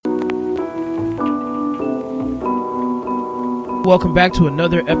Welcome back to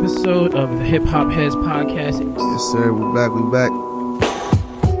another episode of the Hip Hop Heads Podcast. Yes, sir. We back.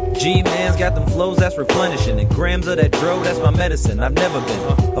 G-Man's got them flows that's replenishing, and grams of that dro, that's my medicine. I've never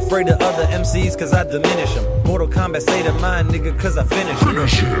been afraid of other MCs cause I diminish them. Mortal Kombat say to mine, nigga, cause I finish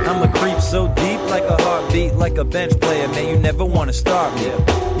it. I'm a creep so deep like a heartbeat, like a bench player, man, you never wanna start me.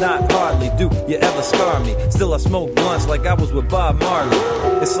 Not hardly do you ever scar me. Still I smoke blunts like I was with Bob Marley.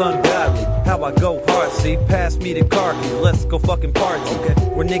 It's ungodly how I go hard, see. Pass me the car keys, let's go fucking party. Okay.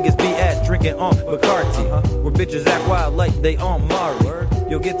 Where niggas be at drinking on Bacardi. Where bitches act wild like they on Mari.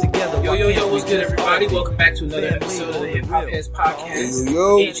 You'll get together. Yo, what's good, everybody? Welcome back to another episode of the Hip Hop Heads Podcast.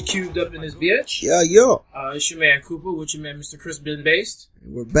 Yo. H cubed up in this bitch. Yeah. It's your man Cooper with your man Mr. Chris Ben Based.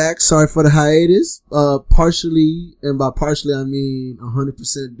 We're back. Sorry for the hiatus. Partially, and by partially I mean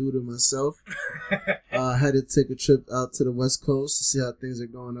 100% due to myself. I had to take a trip out to the West Coast to see how things are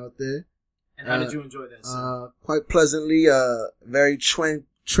going out there. And how did you enjoy that, sir? Quite pleasantly. Very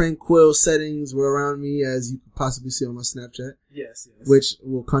tranquil settings were around me, as you could possibly see on my Snapchat. Yes. Which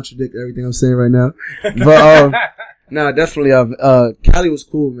will contradict everything I'm saying right now. But, definitely, Cali was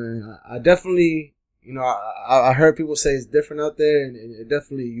cool, man. I definitely, I heard people say it's different out there, and it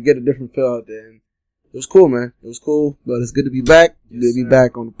definitely, you get a different feel out there. And it was cool, man. It was cool, but it's good to be back. Yes, good to be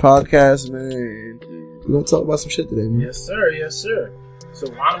back on the podcast, man. And we're going to talk about some shit today, man. Yes, sir. So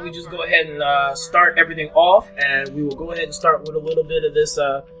why don't we just go ahead and start everything off, and we will go ahead and start with a little bit of this,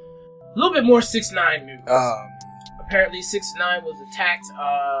 a little bit more 6ix9ine news. Apparently 6ix9ine was attacked,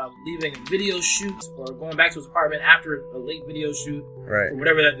 leaving a video shoot, or going back to his apartment after a late video shoot. Right. For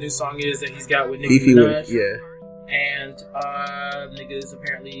whatever that new song is that he's got with Nicki Minaj. Yeah. And niggas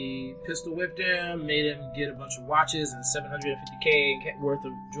apparently pistol whipped him, made him get a bunch of watches and $750K worth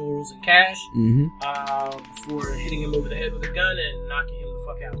of jewels and cash for hitting him over the head with a gun and knocking him the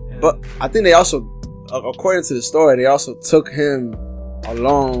fuck out. And but I think they also, according to the story, they also took him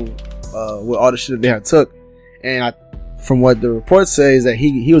along with all the shit that they had took. And from what the report says, that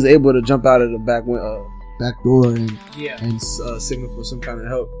he was able to jump out of the back door and signal for some kind of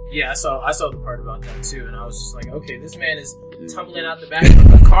help. Yeah, I saw the part about that too, and I was just like, okay, this man is tumbling out the back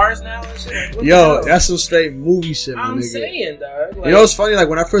of the cars now and shit. Like, yo, that's some straight movie shit, my nigga. I'm saying, dog. Like, you know what's funny? Like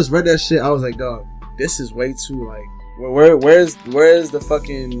when I first read that shit, I was like, dog, this is way too like. Where's the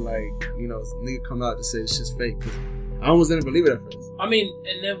fucking nigga come out to say this shit's fake? I almost didn't believe it at first. I mean,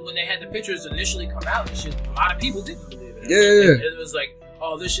 and then when they had the pictures initially come out and shit, a lot of people didn't believe it. Yeah. It was like,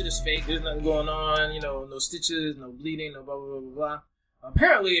 oh, this shit is fake. There's nothing going on. No stitches, no bleeding, no blah blah blah blah.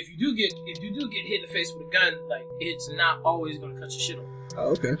 Apparently, if you do get hit in the face with a gun, like it's not always gonna cut your shit off. Oh,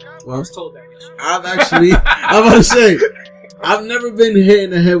 okay. Well, I was told that. I'm about to say, I've never been hit in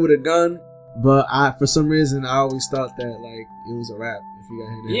the head with a gun, but for some reason I always thought that like it was a wrap.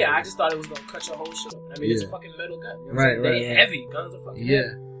 Yeah, I just thought it was gonna cut your whole shit up. I mean, it's a fucking metal gun. You know right. They're heavy. Guns are fucking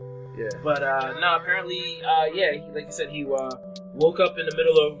heavy. Yeah. But no, apparently, like you said, he woke up in the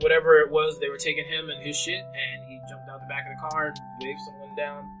middle of whatever it was they were taking him and his shit, and he jumped out the back of the car and waved someone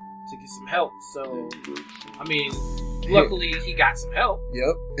down to get some help. So, I mean, luckily he got some help.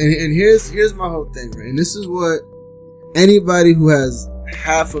 Yep. And here's my whole thing, right? And this is what anybody who has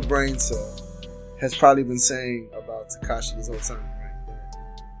half a brain cell has probably been saying about Tekashi this whole time.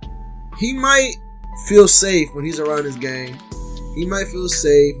 He might feel safe when he's around his gang. He might feel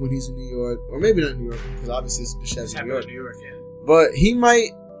safe when he's in New York, or maybe not New York, because obviously it's New York, yeah. But he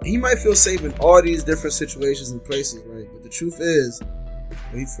might feel safe in all these different situations and places, right? But the truth is,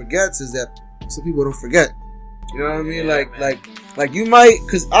 what he forgets is that some people don't forget. You know what I mean? Yeah, like you might,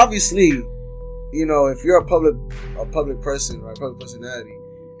 because obviously, if you're a public person, right, public personality,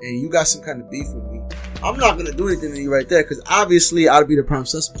 and you got some kind of beef with me, I'm not gonna do anything to you right there, because obviously I'd be the prime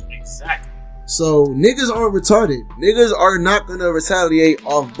suspect. Exactly. So niggas aren't retarded. Niggas are not gonna retaliate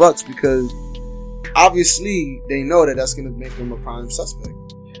off bucks because obviously they know that that's gonna make them a prime suspect.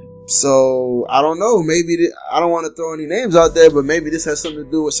 Yeah. So I don't know. Maybe I don't want to throw any names out there, but maybe this has something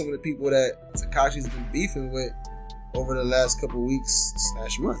to do with some of the people that Tekashi's been beefing with over the last couple weeks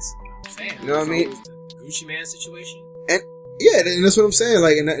 / months. You know what I mean? The Gucci Man situation. And yeah, and that's what I'm saying.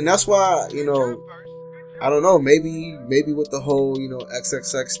 Like, and that's why I don't know. Maybe with the whole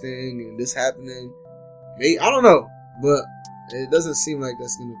XXX thing and this happening, I don't know. But it doesn't seem like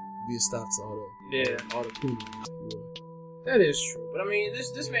that's gonna be a stop to all the cooning. That is true. But I mean,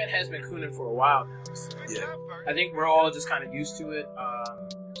 this man has been cooning for a while now. So yeah. I think we're all just kind of used to it.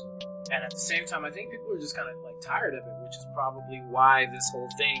 And at the same time, I think people are just kind of like tired of it, which is probably why this whole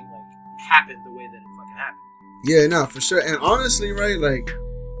thing happened the way that it fucking happened. Yeah, no, for sure. And honestly, right,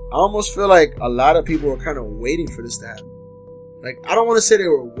 I almost feel like a lot of people are kind of waiting for this to happen. I don't want to say they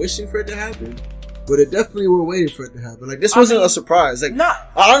were wishing for it to happen, but it definitely were waiting for it to happen. Like, this wasn't a surprise. Like, nah.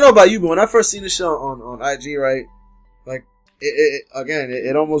 I don't know about you, but when I first seen this show on IG, right, like,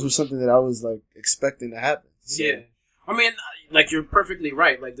 it almost was something that I was, like, expecting to happen. So. Yeah. I mean, like, you're perfectly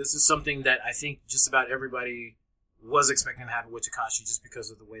right. Like, this is something that I think just about everybody was expecting to happen with Tekashi just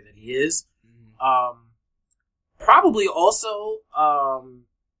because of the way that he is. Mm-hmm. Probably also,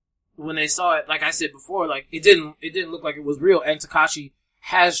 when they saw it, like I said before, like, it didn't look like it was real, and Tekashi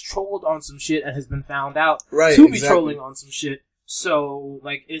has trolled on some shit and has been found out to be trolling on some shit. So,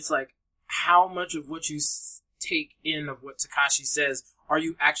 like, it's like, how much of what you take in of what Tekashi says are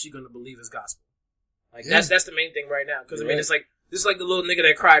you actually going to believe is gospel? Like, that's the main thing right now. Because, I mean, it's like, this is like the little nigga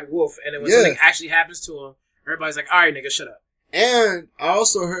that cried wolf, and then when something actually happens to him, everybody's like, alright, nigga, shut up. And I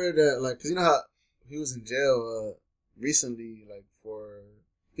also heard that, like, because you know how he was in jail recently, like,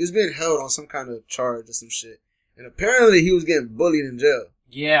 he was being held on some kind of charge or some shit. And apparently he was getting bullied in jail.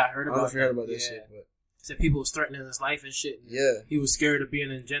 Yeah, I heard about that. I don't know if you heard about this shit. But. Said people was threatening his life and shit. And he was scared of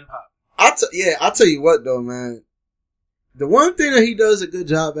being in Gen Pop. I'll tell you what, though, man. The one thing that he does a good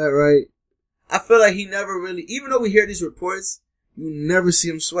job at, right? I feel like he never really, even though we hear these reports, you never see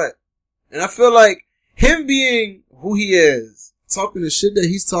him sweat. And I feel like him being who he is, talking the shit that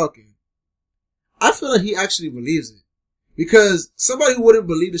he's talking, I feel like he actually believes it. Because somebody who wouldn't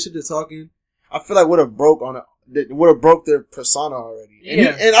believe the shit they're talking, I feel like would have broke their persona already.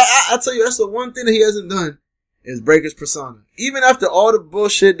 And I tell you, that's the one thing that he hasn't done is break his persona. Even after all the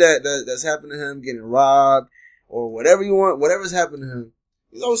bullshit that's happened to him, getting robbed or whatever you want, whatever's happened to him,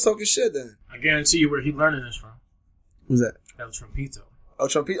 he's always talking shit then. I guarantee you where he learning this from. Who's that? El Trumpito. Oh,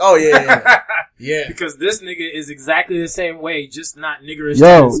 Trumpito. Oh, yeah. Yeah. Because this nigga is exactly the same way, just not niggerish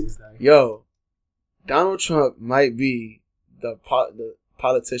tendencies. Yo, Donald Trump might be the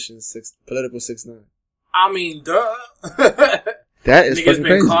politician's political 6ix9ine. I mean, duh. That is nigga's fucking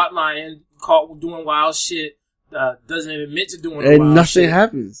been crazy. caught lying, caught doing wild shit, doesn't admit to doing wild shit. And nothing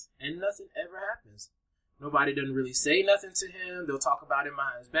happens. And nothing ever happens. Nobody doesn't really say nothing to him. They'll talk about him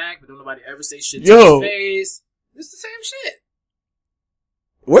behind his back, but don't nobody ever say shit to his face. It's the same shit.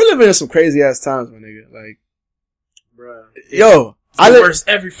 We're living in some crazy ass times, my nigga. Like, bruh. Yo. It's worse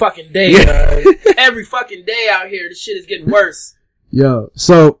every fucking day, bro. Every fucking day out here, this shit is getting worse. Yo,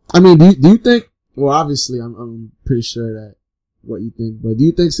 so, I mean, do you think, well, obviously, I'm pretty sure that what you think, but do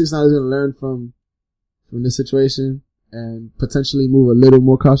you think 6ix9ine is going to learn from this situation and potentially move a little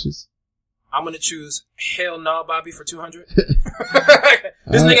more cautious? I'm going to choose hell no, Bobby, for 200.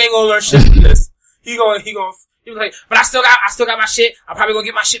 This nigga ain't going to learn shit from this. He was like, but I still got my shit. I'm probably gonna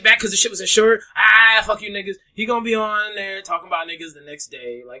get my shit back because the shit was insured. Fuck you niggas. He gonna be on there talking about niggas the next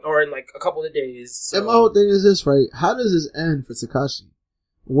day, like, or in like a couple of days. So. And my whole thing is this, right? How does this end for Tekashi?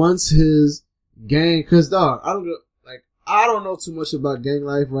 Once his gang, cause dog, I don't know too much about gang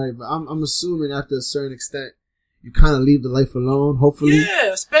life, right? But I'm assuming after a certain extent, you kind of leave the life alone, hopefully.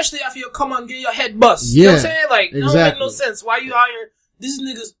 Yeah, especially after you come on and get your head bust. Yeah, you know what I'm saying? Like, exactly. It don't make no sense. Why you out here? These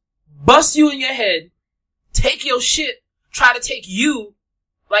niggas bust you in your head, take your shit, try to take you,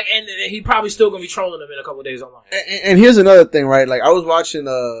 like, and he probably still gonna be trolling them in a couple of days online. And here's another thing, right? Like, I was watching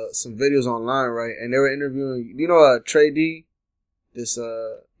some videos online, right? And they were interviewing, you know, Trey D? This,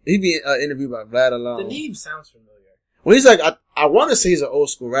 he be interviewed by Vlad Alone. The name sounds familiar. Well, he's like, I want to say he's an old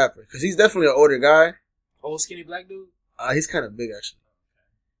school rapper, because he's definitely an older guy. Old skinny black dude? He's kind of big, actually.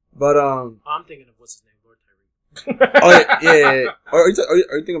 But, I'm thinking of what's his name, Lord Tyreek. Oh, yeah. Or are you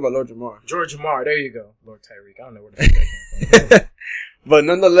thinking about Lord Jamar? George Jamar, there you go. Lord Tyreek. I don't know where the fuck that came from. But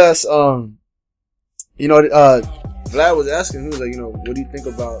nonetheless, you know, Vlad was asking, he was like, you know, what do you think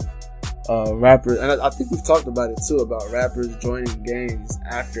about rappers? And I think we've talked about it too, about rappers joining gangs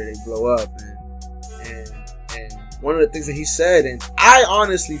after they blow up. And one of the things that he said, and I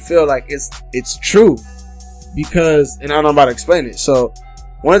honestly feel like it's true, because, and I don't know about to explain it. So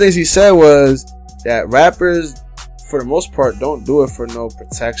one of the things he said was that rappers, for the most part, don't do it for no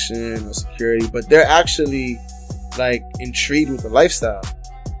protection or security, but they're actually like intrigued with the lifestyle.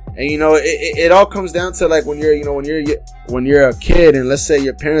 And you know, it all comes down to like when you're a kid, and let's say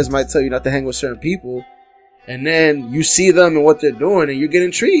your parents might tell you not to hang with certain people, and then you see them and what they're doing, and you get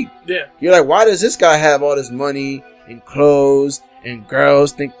intrigued. Yeah. You're like, why does this guy have all this money and clothes, and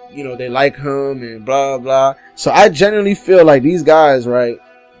girls think, you know, they like him and blah blah. So I genuinely feel like these guys, right,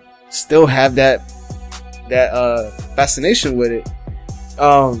 still have that fascination with it.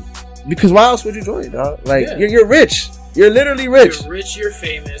 Because why else would you join, dog? Like, you're rich. You're literally rich. You're rich, you're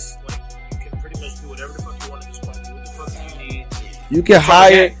famous. Like, you can pretty much do whatever the fuck you want at this point. Do what the fuck you need. You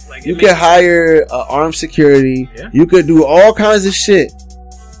can hire, armed security. Yeah. You could do all kinds of shit.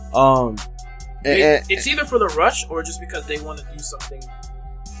 It's either for the rush or just because they want to do something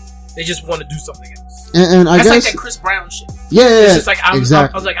They just want to do something else. And I That's guess like that Chris Brown shit. Yeah, it's just like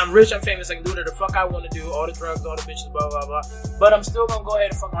exactly. I was like, I'm rich, I'm famous, I can do whatever the fuck I want to do, all the drugs, all the bitches, blah blah blah. But I'm still gonna go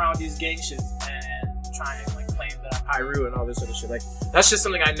ahead and fuck around with these gang shit and try and like claim that I'm Pyru and all this other shit. Like that's just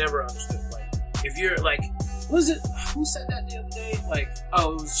something I never understood. Like if you're like, was it who said that the other day? Like,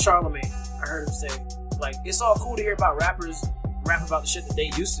 oh, it was Charlamagne. I heard him say like it's all cool to hear about rappers rap about the shit that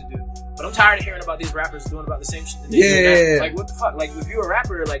they used to do. But I'm tired of hearing about these rappers doing about the same shit that they do now. Like, what the fuck? Like, if you're a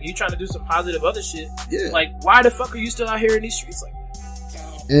rapper, like, you trying to do some positive other shit, like, why the fuck are you still out here in these streets like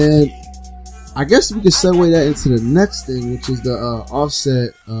that? And I guess we can segue that into the next thing, which is the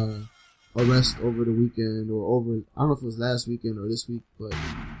Offset arrest over the weekend, or over, I don't know if it was last weekend or this week, but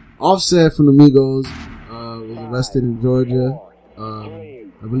Offset from the Migos was arrested in Georgia.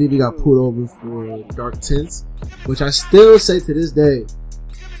 I believe he got pulled over for dark tints, which I still say to this day,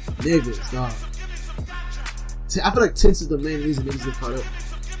 niggas, dog. I feel like tints is the main reason niggas get caught up.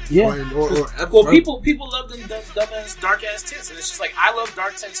 Yeah. Well, people love them dumb ass dark ass tints, and it's just like I love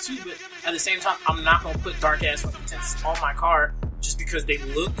dark tints too, but at the same time, I'm not gonna put dark ass fucking tints on my car just because they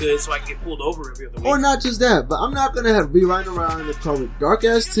look good, so I can get pulled over every other week. Or not just that, but I'm not gonna be riding around in the car with dark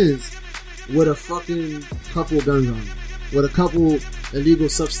ass tints with a fucking couple of guns on me, with a couple illegal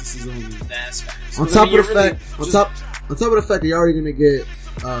substances on me. That's facts. On top of the fact that you're already gonna get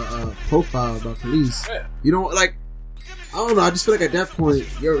profiled by police. Yeah. You don't like. I don't know. I just feel like at that point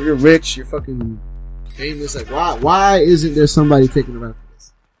you're rich, you're fucking famous. Like why isn't there somebody taking the rap for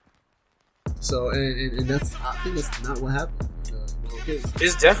this? So and that's, I think that's not what happened.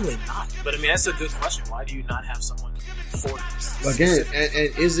 It's definitely not. But I mean, that's a good question. Why do you not have someone for this? Again,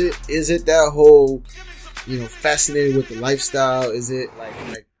 and is it that whole, fascinated with the lifestyle? Is it like?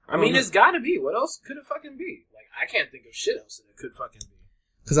 I mean, it's got to be. What else could it fucking be? Like, I can't think of shit else that it could fucking be.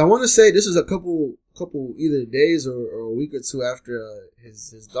 Because I want to say this is a couple either days or a week or two after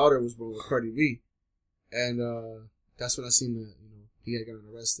his daughter was born with Cardi B, and that's when I seen that he had gotten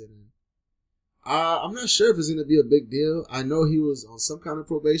arrested. And I'm not sure if it's gonna be a big deal. I know he was on some kind of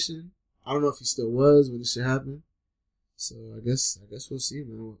probation. I don't know if he still was when this shit happened. So I guess we'll see,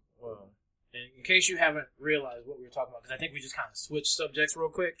 man. Well, in case you haven't realized what we were talking about, because I think we just kind of switched subjects real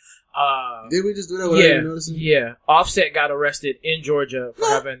quick. Did we just do that without even noticing? Yeah. Offset got arrested in Georgia for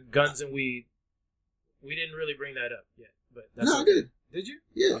having guns and weed. We didn't really bring that up yet, but that's I did. Did you?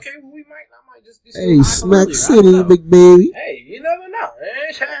 Yeah. Okay, well, I might just be hey, Smack City, big baby. Hey, you never know.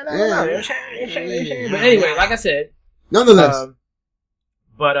 But anyway, like I said, nonetheless.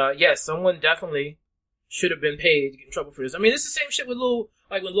 Someone definitely should have been paid to get in trouble for this. I mean, it's the same shit with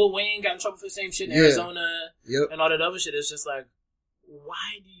when Lil Wayne got in trouble for the same shit in Arizona and all that other shit. It's just like,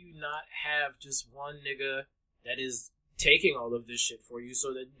 why do you not have just one nigga that is taking all of this shit for you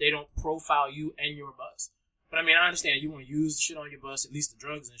so that they don't profile you and your bus? But I mean, I understand you want to use the shit on your bus, at least the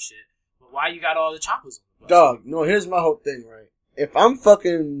drugs and shit. But why you got all the choppers on the bus? Dog, no, here's my whole thing, right? If I'm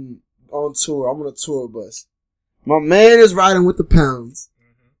fucking on tour, I'm on a tour bus. My man is riding with the pounds.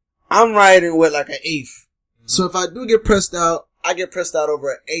 I'm riding with like an eighth. So if I do get pressed out, I get pressed out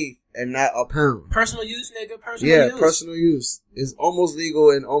over an eighth and not a pound. Personal use, nigga. Personal use. Yeah, personal use is almost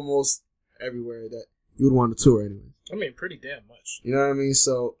legal in almost everywhere that you would want to tour anyway. I mean, pretty damn much. You know what I mean?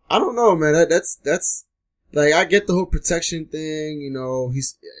 So I don't know, man. That's like, I get the whole protection thing.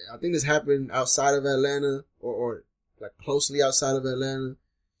 I think this happened outside of Atlanta or like closely outside of Atlanta.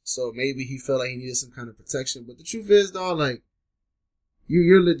 So maybe he felt like he needed some kind of protection. But the truth is, dog, like,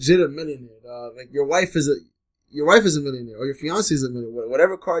 you're legit a millionaire, dog. Like, your wife is a millionaire, or your fiance is a millionaire.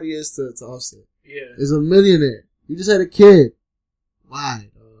 Whatever Cardi is to Offset. Yeah. Is a millionaire. You just had a kid. Why,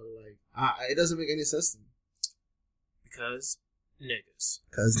 dog? It doesn't make any sense to me. Because niggas.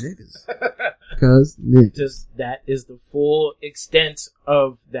 Just, that is the full extent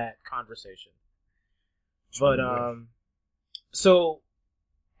of that conversation. But, so,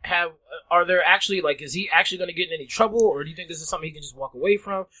 are there actually, like, is he actually going to get in any trouble, or do you think this is something he can just walk away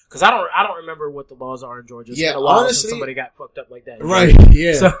from? Because I don't remember what the laws are in Georgia. It's been a while honestly, since somebody got fucked up like that. Right,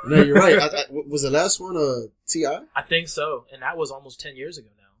 yeah. So, no, you're right. Was the last one T.I.? I think so, and that was almost 10 years ago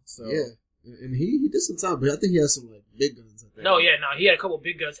now. So. Yeah, and he did some time, but I think he has some, like, big guns. He had a couple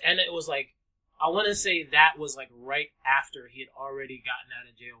big guns, and it was, like, I want to say that was, like, right after he had already gotten out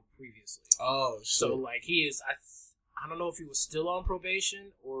of jail previously. Oh, shit. So, like, he is, I don't know if he was still on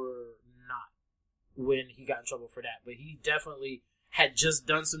probation or not when he got in trouble for that, but he definitely had just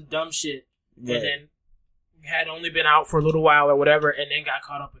done some dumb shit and then had only been out for a little while or whatever, and then got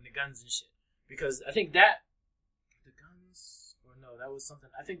caught up in the guns and shit. Because I think that the guns, or no, that was something.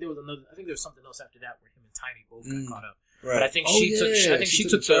 I think there was something else after that where him and Tiny both got caught up. Right. But I think she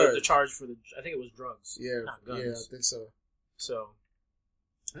took the charge for I think it was drugs. Yeah, not guns. Yeah, I think so. So,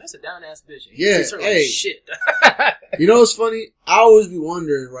 That's a down ass bitch. Yeah, hey. Shit. You know what's funny? I always be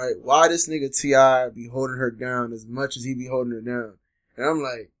wondering, right, why this nigga T.I. be holding her down as much as he be holding her down. And I'm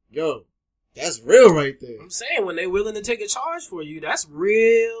like, yo, that's real right there. I'm saying, when they willing to take a charge for you, that's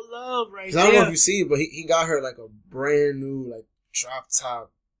real love right there. I don't know if you see it, but he got her like a brand new, like, drop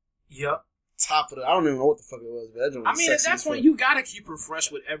top. Yep. Top of the, I don't even know what the fuck it was, but that joint was I mean, at that point, you gotta keep her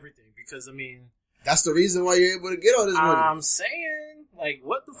fresh with everything because, I mean, that's the reason why you're able to get all this money. I'm saying, like,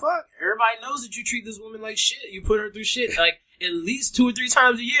 what the fuck? Everybody knows that you treat this woman like shit. You put her through shit, like, at least 2 or 3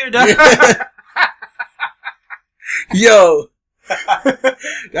 times a year, dog. Yo.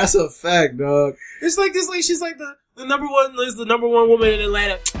 That's a fact, dog. It's like this, like, she's like the number one woman in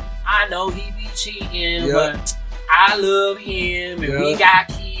Atlanta. I know he be cheating, but I love him, and we got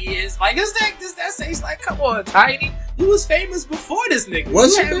kids. Like, is that it's like, come on, Tiny. You was famous before this nigga.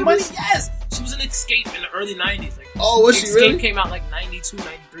 Was she famous? Money? Yes. She was in Escape in the early 90s. Like, oh, was she really? Escape came out like 92,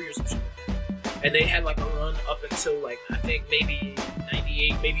 93 or some shit. And they had like a run up until like, I think maybe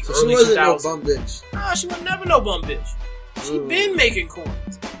 98, maybe so early 2000. She wasn't no bum bitch. Nah, she was never no bum bitch. She been making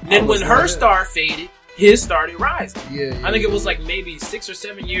coins. And then when her star faded, his started rising. I think it was like maybe 6 or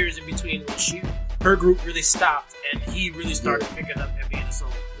 7 years in between when her group really stopped and he really started picking up and being a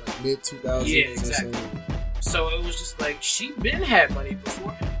solo. Like mid-2000s. Yeah, exactly. So it was just like, she been had money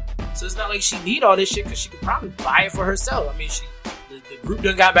before him. So it's not like she need all this shit because she could probably buy it for herself. I mean, the group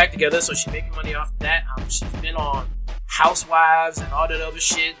done got back together, so she's making money off of that. She's been on Housewives and all that other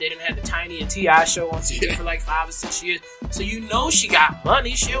shit. They didn't have the Tiny and T.I. show on TV for like 5 or 6 years. So you know she got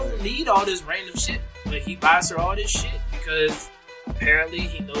money. She don't need all this random shit. But he buys her all this shit because apparently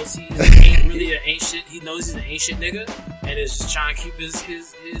he knows he ain't really an ain't shit. He knows he's an ain't shit nigga and is just trying to keep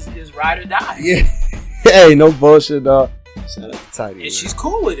his ride or die. Yeah. Hey, no bullshit, dog. Shout out to Tiny. And she's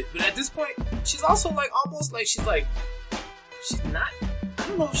cool with it. But at this point, she's also like almost like she's not, I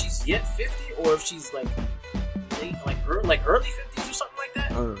don't know if she's yet 50 or if she's like late, like early 50s or something like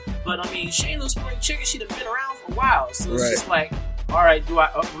that. But I mean, she ain't no spring chicken. She'd have been around for a while. So it's just like, all right, do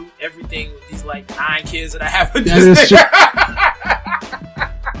I uproot everything with these like 9 kids that I have with this nigga?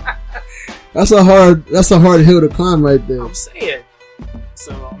 That's a hard hill to climb right there. I'm saying.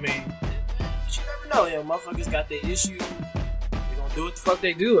 So I mean, but you never know. Yeah, motherfuckers got their issues. They gonna do what the fuck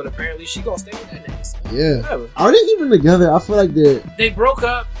they do, and apparently she gonna stay with that nigga. So whatever. Are they even together? I feel like they broke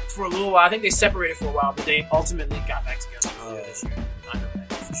up for a little while. I think they separated for a while, but they ultimately got back together this year. I know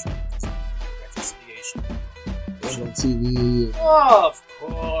that for sure. Reconciliation. On TV. Oh, of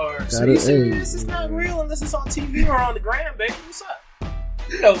course. Are you serious? It's not real unless it's on TV or on the gram, baby. What's up?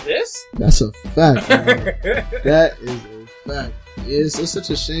 You know this. That's a fact. That is a fact. It's such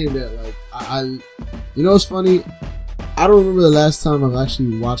a shame that like I you know what's funny? I don't remember the last time I've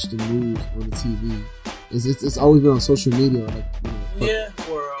actually watched the news on the TV. It's always been on social media, like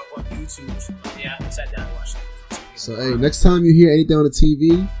or on YouTube or something. Yeah, I sat down and watched it. So hey, next time you hear anything on the TV,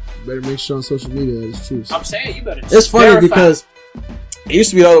 you better make sure on social media that it's true. So. I'm saying you better. It's funny because it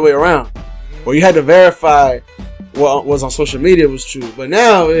used to be the other way around, where you had to verify what was on social media was true, but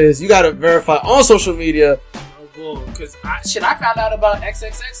now is you got to verify on social media. Because I found out about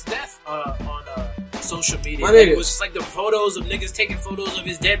XXX death on social media. It was just like the photos of niggas taking photos of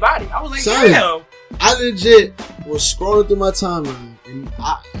his dead body. I was like, damn. I legit was scrolling through my timeline, and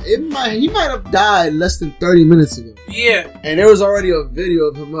he might have died less than 30 minutes ago. Yeah. And there was already a video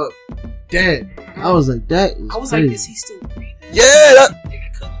of him up dead. I was like, that is crazy. Like, is he still breathing? Yeah.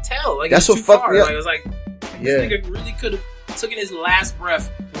 I couldn't tell. Like, that's what fucked me up. Like, I was like, this nigga really could have taken his last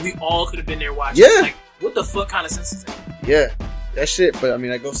breath, and we all could have been there watching. Yeah. Like, what the fuck kind of sense is that? Yeah. That shit, but I mean,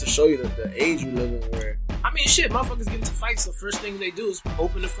 that goes to show you the age we live in where... I mean, shit, motherfuckers get into fights, the first thing they do is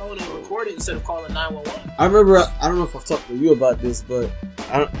open the phone and record it instead of calling 911. I remember, I don't know if I've talked to you about this, but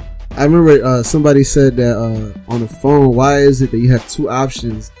I remember somebody said that on the phone, why is it that you have 2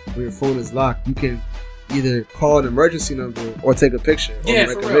 options when your phone is locked? You can either call an emergency number or take a picture or make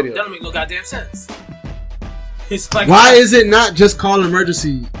a video. That don't make no goddamn sense. It's like, why is it not just call an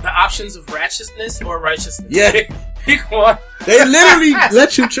emergency? The options of ratchetness or righteousness. Yeah. Pick one. They literally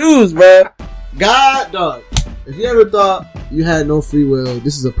let you choose, man. God, dog. If you ever thought you had no free will,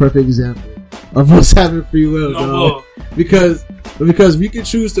 this is a perfect example of us having free will, dog. Because we can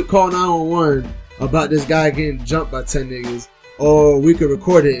choose to call 911 about this guy getting jumped by 10 niggas, or we could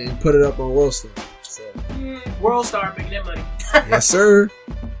record it and put it up on Worldstar. So. Worldstar making that money. Yes, sir.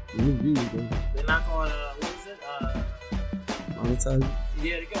 They're not going monetize.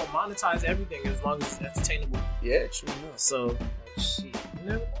 Yeah, they go monetize everything as long as it's entertainable. Yeah, true enough. So, shit, you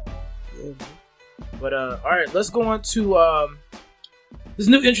never know. Yeah. But all right, let's go on to this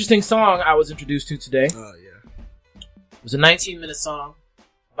new interesting song I was introduced to today. Oh yeah, it was a 19-minute song.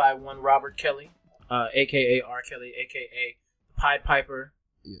 by one Robert Kelly, aka R. Kelly, aka Pied Piper,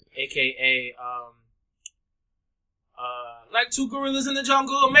 aka like two gorillas in the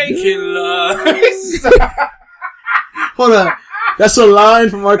jungle making love. Hold on, that's a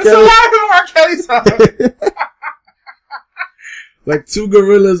line from R. Kelly. That's a line from R. Kelly song. Like two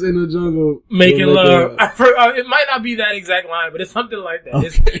gorillas in the jungle making love. It might not be that exact line, but it's something like that.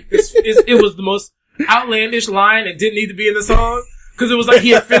 Okay. It was the most outlandish line and didn't need to be in the song because it was like he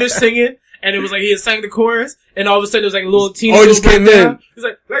had finished singing and it was like he had sang the chorus and all of a sudden it was like a little teeny. Oh, just came in. He's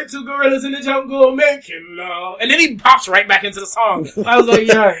like two gorillas in the jungle making love, and then he pops right back into the song. I was like,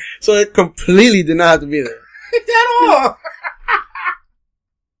 yeah. So it completely did not have to be there at all.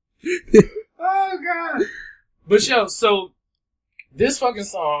 Oh god. But yo, so this fucking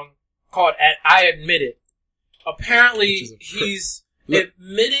song called "I Admit It." Apparently, he's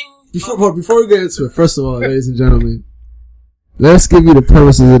admitting. Before we get into it, first of all, ladies and gentlemen, let's give you the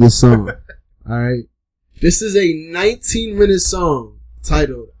purposes of this song. Alright? This is a 19-minute song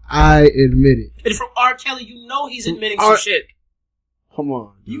titled I Admit It. And from R. Kelly, you know he's admitting some shit. Come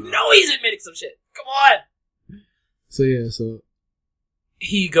on. You know he's admitting some shit. Come on. So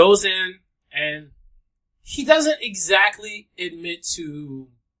he goes in and he doesn't exactly admit to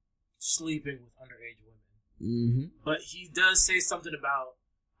sleeping with underage women. Mm-hmm. But he does say something about,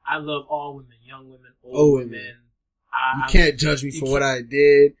 I love all women, young women, old women. You can't judge me for what I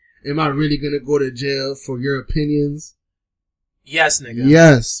did. Am I really going to go to jail for your opinions? Yes, nigga.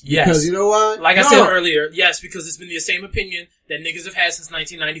 Yes. Because you know what? Like I said earlier, yes, because it's been the same opinion that niggas have had since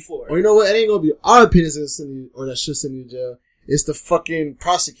 1994. Or you know what? It ain't going to be our opinions that should send you to jail. It's the fucking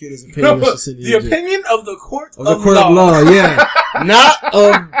prosecutor's opinion that should send you to jail. The opinion of the court of law, yeah.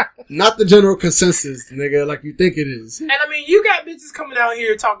 Not the general consensus, nigga, like you think it is. And I mean, you got bitches coming out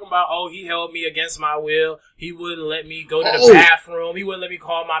here talking about, oh, he held me against my will. He wouldn't let me go to the bathroom. He wouldn't let me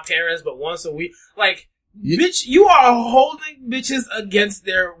call my parents but once a week. Like, bitch, you are holding bitches against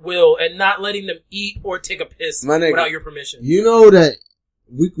their will and not letting them eat or take a piss without your permission. You know that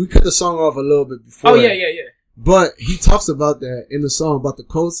we cut the song off a little bit before. Oh, yeah. But he talks about that in the song, about the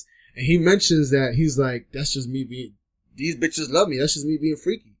quotes, and he mentions that he's like, that's just me being, these bitches love me. That's just me being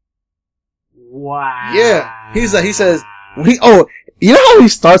freaky. Wow. Yeah. He says, you know how he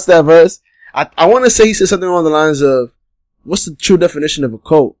starts that verse? I want to say he said something along the lines of, what's the true definition of a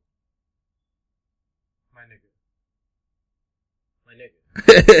cult? My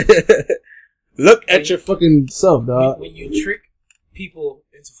nigga. Look at your fucking self, dog. When you trick people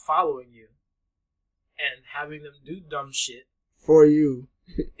into following you and having them do dumb shit. For you.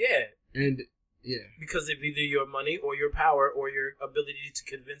 Yeah. And, yeah. Because of either your money or your power or your ability to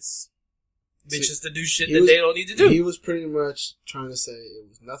convince bitches to do shit that they don't need to do. He was pretty much trying to say it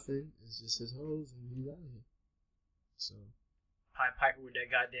was nothing. It's just his hoes and he's out here. So. Pied Piper with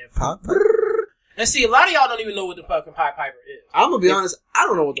that goddamn Pied Piper. And see, a lot of y'all don't even know what the fucking Pied Piper is. I'm gonna be honest, I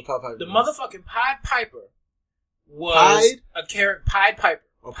don't know what the Pied Piper is. The motherfucking Pied Piper was a character. Pied Piper.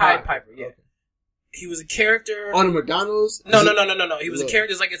 Pied Piper, yeah. Okay. He was a character on the McDonald's. No. He was a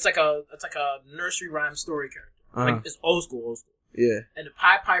character. It's like a nursery rhyme story character. Like it's old school. Yeah. And the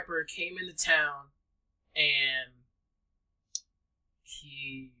Pied Piper came into town, and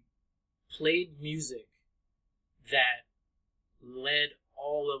he played music that led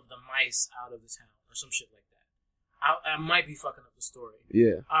all of the mice out of the town, or some shit like that. I might be fucking up the story.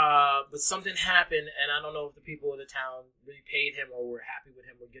 Yeah. But something happened, and I don't know if the people of the town really paid him or were happy with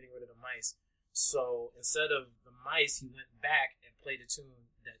him with getting rid of the mice. So instead of the mice, he went back and played a tune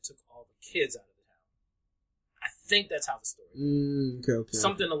that took all the kids out of the town. I think that's how the story. Okay.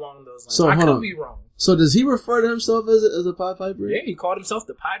 Something along those lines. So, I could be wrong. So does he refer to himself as a Pied Piper? Yeah, he called himself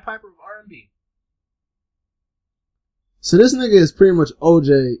the Pied Piper of R&B. So this nigga is pretty much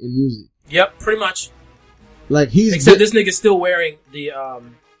OJ in music. Yep, pretty much. Like he's except this nigga's still wearing the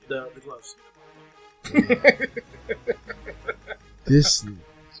gloves. This is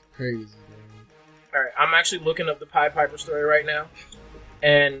crazy. Alright, I'm actually looking up the Pied Piper story right now.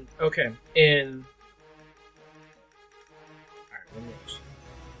 And, okay, in... Alright, let me actually...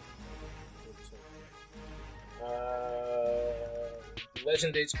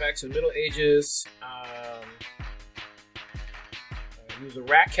 legend dates back to the Middle Ages. He was a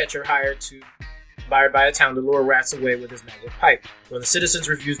rat catcher hired by a town to lure rats away with his magic pipe. When the citizens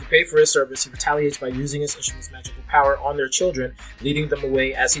refuse to pay for his service, he retaliates by using his instrument's magical power on their children, leading them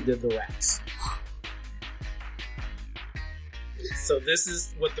away as he did the rats. So this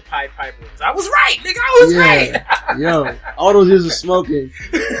is what the Pied Piper is. I was right, nigga. I was right. Yo, all those years of smoking.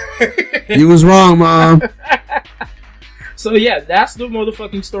 You was wrong, Mom. So yeah, that's the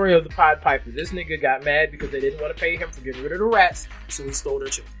motherfucking story of the Pied Piper. This nigga got mad because they didn't want to pay him for getting rid of the rats, so he stole their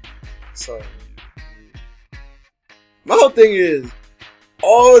children. So, my whole thing is,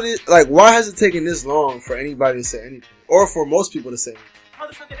 all this, like, why has it taken this long for anybody to say anything? Or for most people to say anything?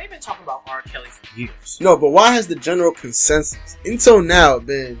 Motherfucker, they've been talking about R. Kelly for years. No, but why has the general consensus until now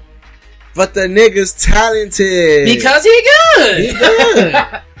been, but the nigga's talented? Because he good! He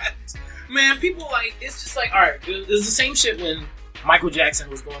good! Man, people like, it's just like, alright, it's the same shit when Michael Jackson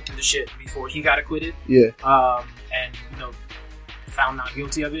was going through the shit before he got acquitted. Yeah. And, you know, found not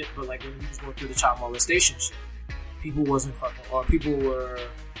guilty of it, but like when he was going through the child molestation shit, people wasn't fucking, or people were,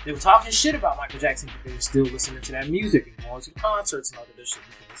 they were talking shit about Michael Jackson, but they were still listening to that music and going to concerts and all of this shit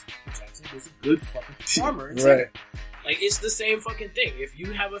because Michael Jackson was a good fucking performer and singer. Right. Like, it's the same fucking thing. If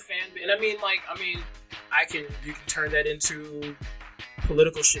you have a fan base, and you can turn that into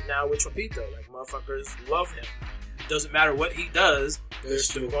political shit now with Trumpito. Like, motherfuckers love him. It doesn't matter what he does, they're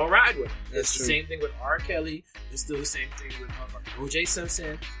still gonna ride with him. It's the same thing with R. Kelly. It's still the same thing with motherfucking O.J.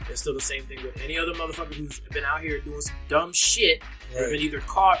 Simpson. It's still the same thing with any other motherfucker who's been out here doing some dumb shit. Right. They've been either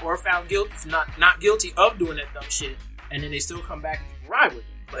caught or found guilty, not guilty of doing that dumb shit, and then they still come back and people ride with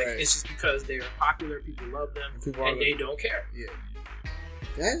them. Like, right. It's just because they're popular, people love them, and they don't care. Yeah.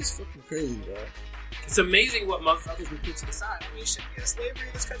 That is fucking crazy, bro. It's amazing what motherfuckers would put to the side. I mean, shit, we had slavery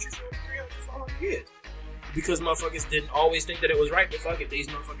in this country for 300, 400 years. Because motherfuckers didn't always think that it was right, but fuck it, these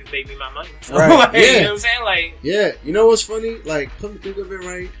motherfuckers made me my money. So, right. Like, yeah. You know what I'm saying? Like, yeah. You know what's funny? Like, come to think of it,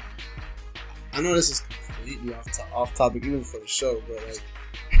 right? I know this is completely off topic, even for the show, but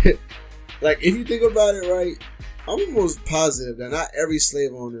like, like if you think about it, right? I'm almost positive that not every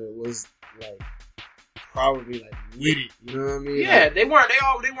slave owner was like probably like with it. You know what I mean? Yeah, like, they weren't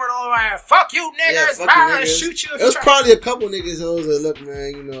all like, fuck you niggas, fuck you niggas. Shoot you. There was probably a couple niggas that was like, look,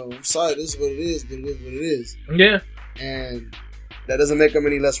 man, you know, I'm sorry, this is what it is, but it is what it is. Yeah. And that doesn't make them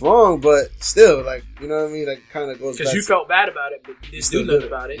any less wrong, but still, like, you know what I mean? Like, kind of goes back. Because you felt bad about it, but you didn't do nothing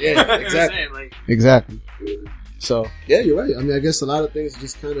about it. Yeah, exactly. Like, exactly. So, yeah, you're right. I mean, I guess a lot of things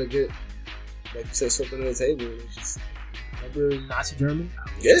just kind of get, like you said, something on the table. And it's just, remember Nazi Germany?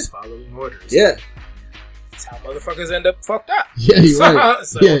 Yeah. Just following orders. Yeah. That's how motherfuckers end up fucked up. Yeah, you're right.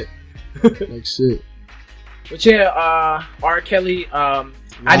 So. Yeah. Like shit. But yeah, R. Kelly, I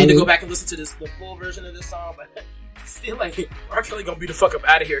need to go back and listen to the full version of this song, but I feel like R. Kelly gonna be the fuck up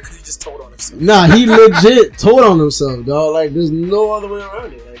out of here because he just told on himself. Nah, he legit told on himself, dog. Like, there's no other way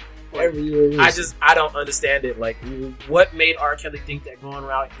around it. Like, I don't understand it. Like, what made R. Kelly think that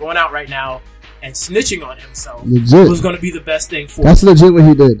going out right now and snitching on himself was going to be the best thing for him? That's legit what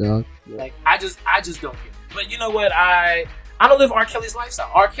he did, dog. Like, I just don't get it. But you know what? I don't live R. Kelly's lifestyle.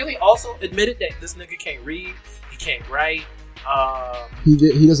 R. Kelly also admitted that this nigga can't read, he can't write.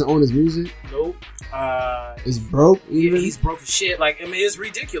 He doesn't own his music. Nope. He's broke. Even? Yeah, he's broke as shit. Like, I mean, it's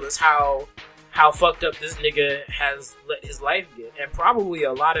ridiculous how fucked up this nigga has let his life get, and probably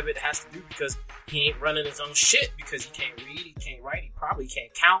a lot of it has to do because he ain't running his own shit because he can't read, he can't write, he probably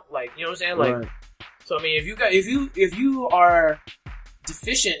can't count. Like, you know what I'm saying? Like, right. So I mean, if you are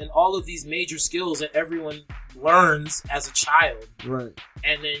deficient in all of these major skills that everyone learns as a child, right?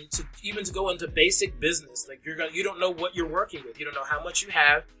 And then to go into basic business, like you don't know what you're working with, you don't know how much you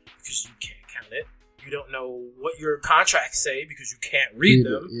have because you can't count it. You don't know what your contracts say because you can't read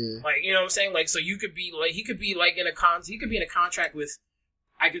them. Yeah. Like, you know what I'm saying? Like, so he could be in a contract with,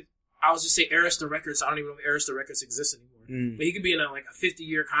 I'll just say Arista Records. I don't even know if Arista Records exists anymore. But he could be in a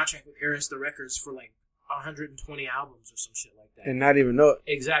 50-year contract with Arista Records for like 120 albums or some shit like that. And not even know it.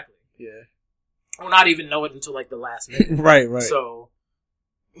 Exactly. Yeah. Or not even know it until like the last minute. Right. So,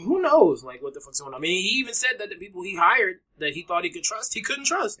 who knows, like, what the fuck's going on? I mean, he even said that the people he hired that he thought he could trust, he couldn't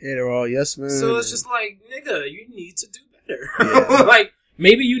trust. Yeah, they're all yes men. So it's just like, nigga, you need to do better. Yeah. Like,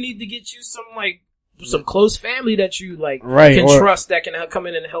 maybe you need to get you some close family that you can trust that can come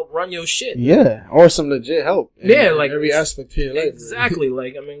in and help run your shit. Yeah, or some legit help. Yeah, like every aspect of your life. Exactly.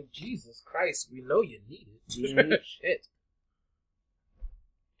 Like, I mean, Jesus Christ, we know you need it. Mm-hmm. Shit.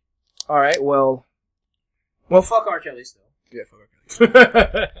 All right, well, fuck R. Kelly still. Yeah, fuck R.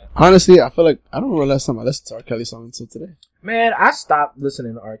 Kelly. Honestly, I feel like I don't remember the last time I listened to R. Kelly song until today. Man, I stopped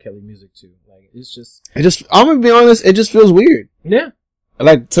listening to R. Kelly music too. Like, I'm gonna be honest, it just feels weird. Yeah.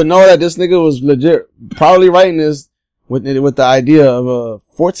 Like, to know that this nigga was legit probably writing this with the idea of a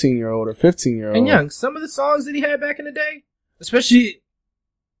 14-year-old or 15-year-old. And young, some of the songs that he had back in the day, especially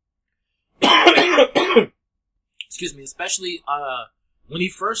especially when he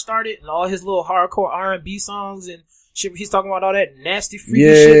first started and all his little hardcore R&B songs and shit, he's talking about all that nasty freaky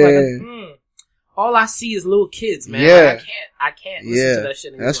shit. Like, all I see is little kids, man. Yeah. Like, I can't listen to that shit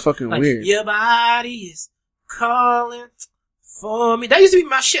anymore. That's fucking weird. Your body is calling. for me. That used to be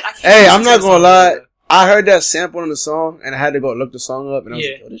my shit. I can't. Hey, I'm not gonna lie. I heard that sample in the song, and I had to go look the song up, and I was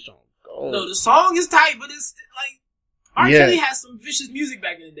like, "Oh, this song goes." No, the song is tight, but it's like R. Kelly has some vicious music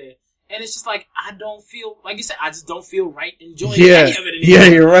back in the day, and it's just like I don't feel like you said. I just don't feel right enjoying any of it anymore. Yeah,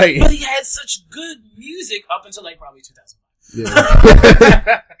 you're right. But he had such good music up until like probably 2005.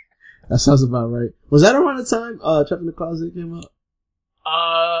 Yeah, that sounds about right. Was that around the time Trapped in the Closet came out?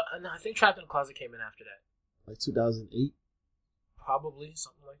 No, I think Trapped in the Closet came in after that. Like 2008? Probably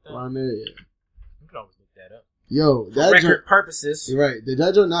something like that. Around there, yeah. You can always look that up. Yo, that for record purposes. You're right. Did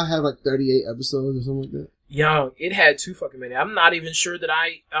that joint not have like 38 episodes or something like that? Yo, it had too fucking many. I'm not even sure that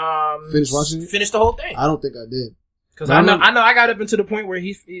I finished watching it? Finished the whole thing. I don't think I did. Because I know I got up into the point where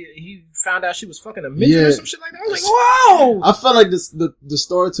he found out she was fucking a midget or some shit like that. I was like, whoa! I felt like the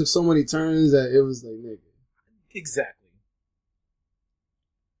story took so many turns that it was like, nigga. Exactly.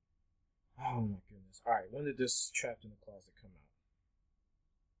 Oh my goodness. Alright, when did this Trapped in the Closet come out?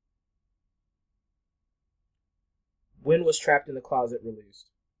 When was Trapped in the Closet released?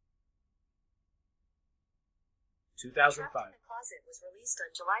 2005. Trapped in the Closet was released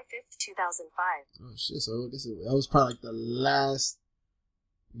on July 5th, 2005. Oh shit, so that was probably like the last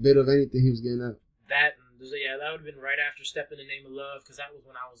bit of anything he was getting at. That would have been right after Step in the Name of Love, because that was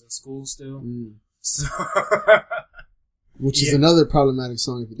when I was in school still. So, which is another problematic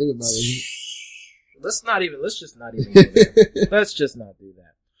song if you think about it. Let's just not even go there. Let's just not do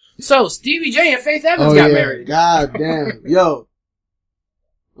that. So, Stevie J and Faith Evans got married. God damn. Yo,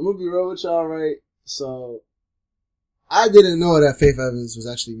 I'm gonna be real with y'all, right? So, I didn't know that Faith Evans was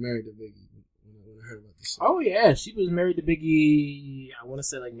actually married to Biggie when I heard about this song. Oh yeah, she was married to Biggie, I want to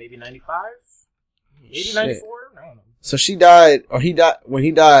say like maybe 95? Maybe 94? I don't know. So she died, or he died, when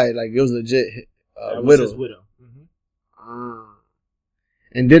he died, like it was legit that was widow. his widow.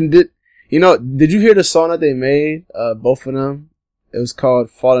 And did you hear the song that they made, both of them? It was called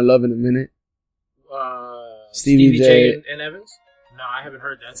Fall in Love in a Minute. Stevie J and Evans? No, I haven't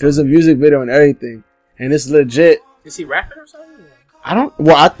heard that song. There's a music video and everything. And it's legit. Is he rapping or something?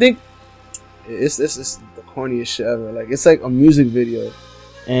 I think it's the corniest shit ever. Like, it's like a music video.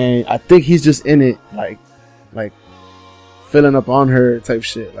 And I think he's just in it, like filling up on her type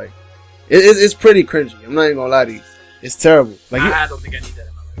shit. Like, it's pretty cringy. I'm not even gonna lie to you. It's terrible. Like, I don't think I need that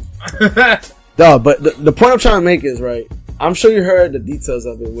in my life. No, but the point I'm trying to make is, right, I'm sure you heard the details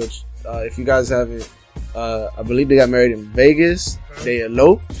of it, which, if you guys haven't, I believe they got married in Vegas. They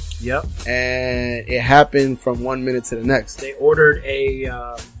eloped. Yep. And it happened from 1 minute to the next. They ordered a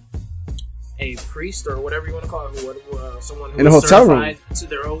priest or whatever you want to call it, someone who in a was hotel certified room. To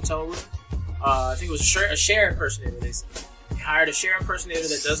their hotel room. I think it was a Cher impersonator. They hired a Cher impersonator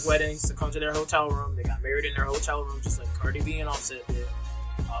that does weddings to come to their hotel room. They got married in their hotel room, just like Cardi B and Offset did,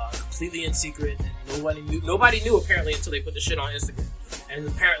 completely in secret, and nobody knew apparently until they put the shit on Instagram. And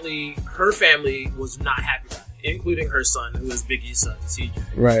apparently, her family was not happy about it, including her son, who is Biggie's son, CJ.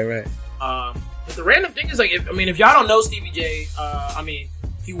 Right. But the random thing is, like, if y'all don't know Stevie J,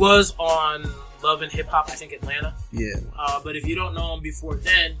 he was on Love and Hip Hop, I think Atlanta. Yeah. But if you don't know him before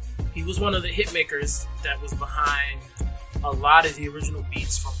then, he was one of the hit makers that was behind a lot of the original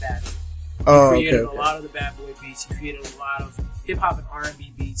beats from Bad Boy. He created a lot of the Bad Boy beats. He created a lot of hip hop and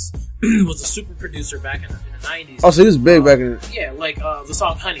R&B beats. Was a super producer back in the 90s. Oh, so he was big back in the... Yeah, like the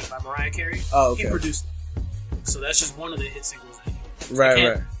song Honey by Mariah Carey. Oh, okay. He produced it. So that's just one of the hit singles that he did.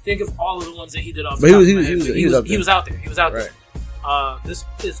 Right. Think of all of the ones that he did off the top of my head. He was out there. He was out there. This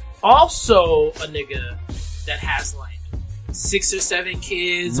is also a nigga that has like 6 or 7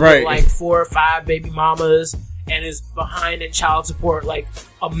 kids with like 4 or 5 baby mamas and is behind in child support like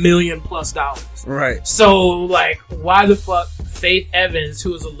 $1 million+. Right. So like, why the fuck Faith Evans,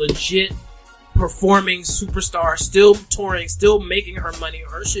 who is a legit performing superstar, still touring, still making her money,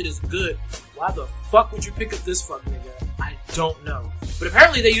 her shit is good. Why the fuck would you pick up this fuck nigga? I don't know. But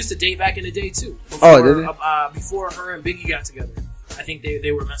apparently they used to date back in the day too. Before her and Biggie got together. I think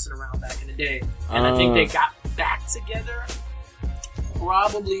they were messing around back in the day. And I think they got back together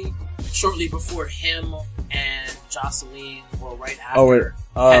probably shortly before him and Jocelyn were right after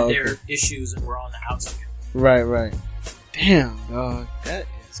had their issues and were on the outs together. Right. Damn, dog. That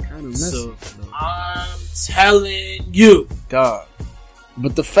is kind of messy. So, I'm telling you. Dog.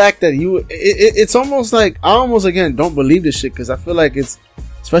 But the fact that it's almost like, I almost, again, don't believe this shit, because I feel like it's,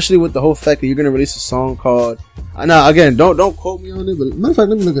 especially with the whole fact that you're going to release a song called, now, again, don't quote me on it, but matter of fact,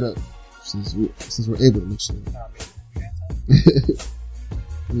 let me look it up, since we're able to make sure.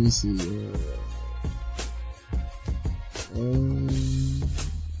 Let me see.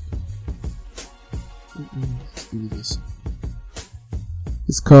 Let's do this.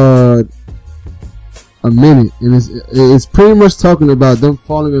 It's called a minute, and it's pretty much talking about them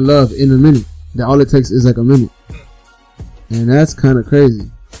falling in love in a minute. That all it takes is like a minute, and that's kind of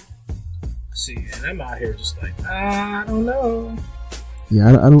crazy. See, and I'm out here just like, I don't know. Yeah,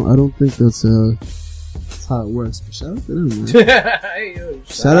 I don't think that's how it works. But shout out to them, man. Hey, yo,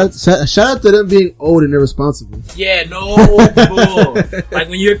 shout out to them being old and irresponsible. Yeah, no bull. Like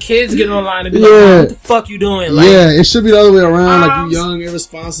when your kids get online and be like, what the fuck you doing? Like, yeah, it should be the other way around. Like you young,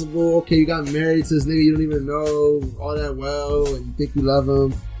 irresponsible. Okay, you got married to this nigga you don't even know all that well, and you think you love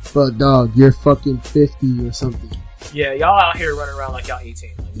him, but dog, you're fucking 50 or something. Yeah, y'all out here running around like y'all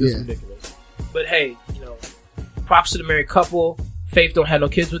 18. Like, this is ridiculous. But hey, you know, props to the married couple. Faith don't have no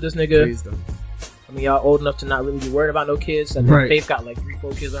kids with this nigga. Please don't. I mean, y'all old enough to not really be worried about no kids. And then Faith got like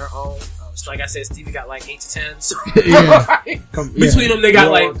 3-4 kids of her own. So like I said, Stevie got like 8 to 10. So between them, they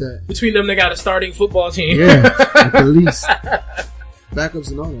got they got a starting football team. Yeah, at least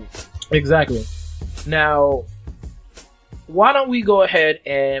backups and all that. Exactly. Now, why don't we go ahead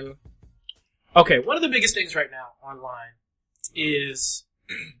and one of the biggest things right now online is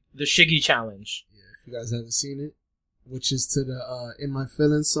the Shiggy Challenge. Yeah, if you guys haven't seen it, which is to the In My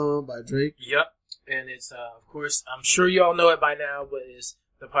Feelings song by Drake. Yep. And it's, of course, I'm sure you all know it by now, but it's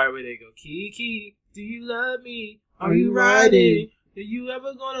the part where they go, Kiki, do you love me? Are you riding? Are you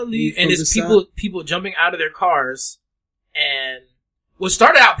ever gonna leave? And it's people jumping out of their cars, and what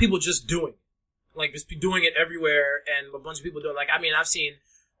started out people just doing it. Like, just doing it everywhere, and a bunch of people do it. Like, I mean, I've seen,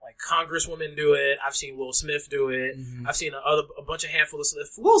 like, congresswomen do it. I've seen Will Smith do it. Mm-hmm. I've seen a bunch of handfuls of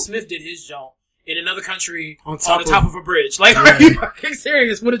Will Smith did his jump in another country on the top of a bridge. Like, are you fucking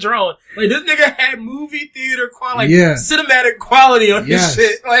serious with a drone? Like, this nigga had movie theater quality, cinematic quality on his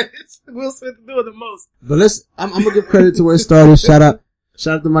shit. Like, it's Will Smith doing the most. But I'm gonna give credit to where it started. Shout out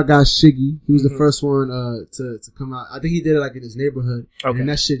to my guy Shiggy. He was the first one to come out. I think he did it like in his neighborhood. Okay. And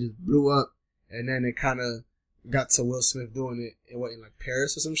that shit just blew up. And then it kind of got to Will Smith doing it in like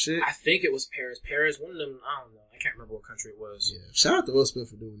Paris or some shit. I think it was Paris. Paris, one of them, I don't know. I can't remember what country it was. Yeah. Shout out to Will Smith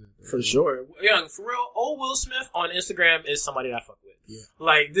for doing that. For sure. Yeah, for real, old Will Smith on Instagram is somebody that I fuck with. Yeah.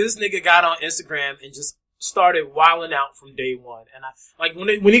 Like, this nigga got on Instagram and just started wilding out from day one. And I, like,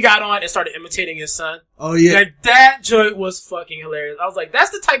 when he got on and started imitating his son. Oh, yeah. Like, that joint was fucking hilarious. I was like,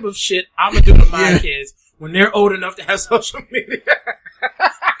 that's the type of shit I'm gonna do to my kids when they're old enough to have social media.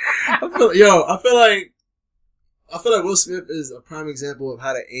 I feel like Will Smith is a prime example of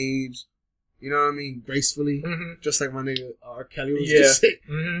how to age, you know what I mean, gracefully, just like my nigga R. Kelly was just saying.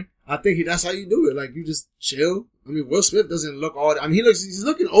 Mm-hmm. I think that's how you do it. Like, you just chill. I mean, Will Smith doesn't look all. I mean, he's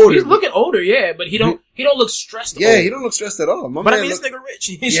looking older. He's looking older, yeah, but he don't look stressed. Yeah, he don't look stressed at all. But I mean, this nigga rich.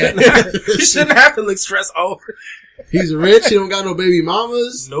 He shouldn't have to look stressed over. He's rich. He don't got no baby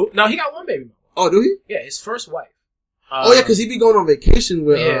mamas. Nope. No, he got one baby mama. Oh, do he? Yeah, his first wife. Because he be going on vacation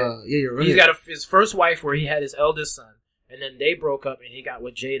with, you're right. He's got his first wife where he had his eldest son, and then they broke up, and he got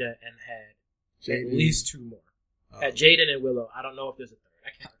with Jada and had at least 2 more. Had Jaden and Willow. I don't know if there's a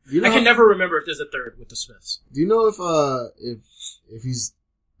third. I can never remember if there's a third with the Smiths. Do you know if he's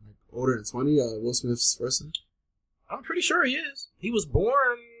like older than 20, Will Smith's person? I'm pretty sure he is. He was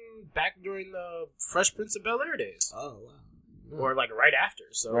born back during the Fresh Prince of Bel-Air days. Oh, wow. Yeah. Or like right after,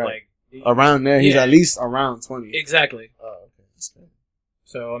 so like... Around there, he's at least around 20. Exactly. Oh, okay. That's good.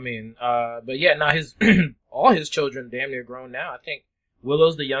 So, I mean, but yeah, now all his children damn near grown now. I think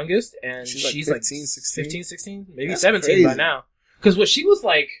Willow's the youngest, and she's like 15, 16? 15, 16? Maybe that's 17 crazy. By now. Because what she was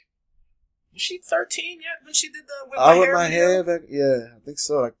like, was she 13 yet when she did the With My Hair? Back, yeah, I think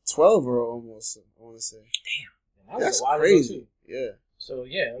so. Like 12 or almost, I want to say. Damn. That was a while crazy. Ago too. Yeah. So,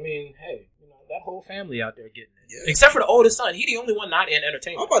 yeah, I mean, hey, that whole family out there getting it. Yeah. Except for the oldest son. He the only one not in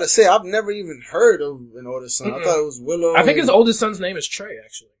entertainment. I'm about to say, I've never even heard of an oldest son. I thought it was Willow. I think his oldest son's name is Trey,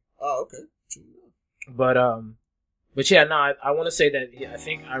 actually. Oh, okay. But yeah, no, I want to say that I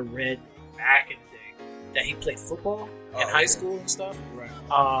think I read back in the day that he played football in high school and stuff. Right.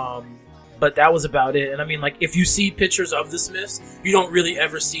 But that was about it. And I mean, like, if you see pictures of the Smiths, you don't really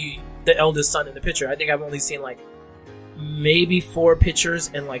ever see the eldest son in the picture. I think I've only seen, like, maybe 4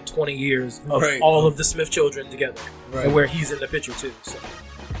 pictures in like 20 years of all of the Smith children together, and where he's in the picture too. So.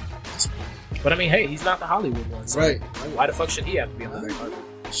 But I mean, hey, he's not the Hollywood one, so why the fuck should he have to be on the red carpet?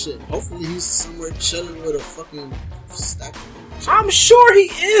 Shit, hopefully he's somewhere chilling with a fucking stack of I'm sure he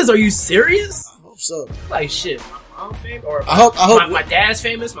is. Are you serious? I hope so. Like, shit, my mom famous, or I hope my dad's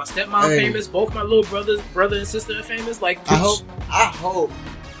famous, my stepmom famous, both my little brother and sister are famous. Like, I hope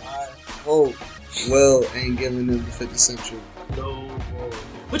Will ain't giving them the 50 Cent treatment. No, bro.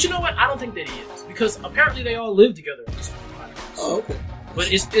 But you know what? I don't think that he is, because apparently they all live together. Oh, okay.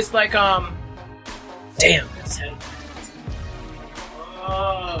 But it's like damn, it's head.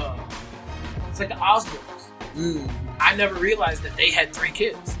 like the Osbournes. I never realized that they had 3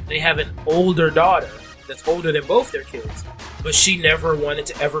 kids. They have an older daughter that's older than both their kids, but she never wanted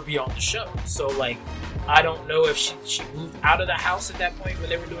to ever be on the show. So, like, I don't know if she moved out of the house at that point when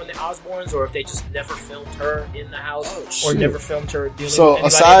they were doing the Osbournes, or if they just never filmed her in the house, or never filmed her dealing with anybody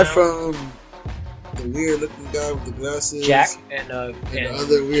aside from the weird looking guy with the glasses, Jack and the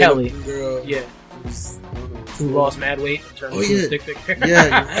other weird Kelly, looking girl, yeah, who lost mad weight and turned into a stick figure. Yeah,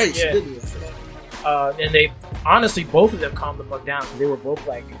 you're right. Yeah. And they honestly, both of them calmed the fuck down because they were both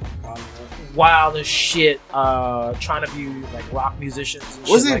like wild as shit, trying to be like rock musicians. And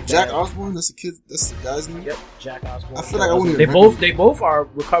Wasn't shit it like Jack that. Osbourne? That's the kid. That's the guy's name. Yep, Jack Osbourne. I feel like I wouldn't. They both are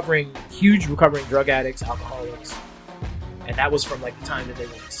huge recovering drug addicts, alcoholics, and that was from like the time that they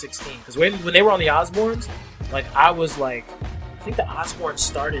were like 16. Because when they were on the Osbournes, like I was like, I think the Osbournes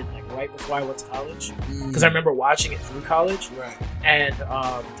started like right before I went to college, because I remember watching it through college, right? And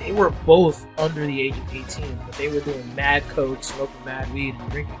they were both under the age of 18, but they were doing mad coke, smoking mad weed,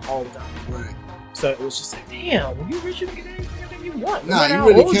 and drinking all the time. Right. So it was just like, damn, when you rich, you can get anything you want. Nah, you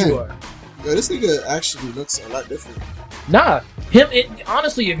really can. Yo, this nigga actually looks a lot different. Nah,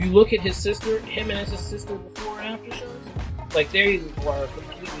 honestly, if you look at his sister, him and his sister before and after shows, like they were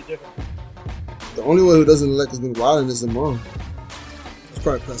completely different. The only one who doesn't look like has been wilding is the mom. It's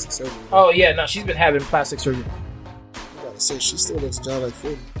probably plastic surgery. Right? Oh yeah, no, she's been having plastic surgery. I gotta say, she still looks just like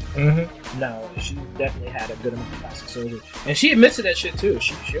 40. Mm-hmm. No, she definitely had a good amount of plastic surgery, and she admits to that shit too.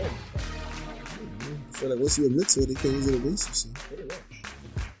 She showed. I feel like once you admit to it, they can't use it against you. See? Pretty much.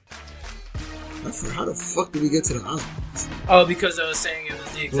 How the fuck did we get to the Osbournes? Oh, because I was saying it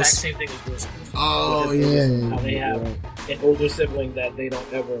was the exact same thing as Will Smith. Oh yeah. How they have an older sibling that they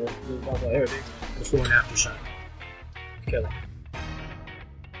don't ever talk about everything before and after shot. Kelly.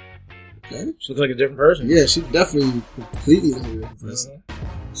 Okay. She looks like a different person. Yeah, she definitely completely looks like a different person.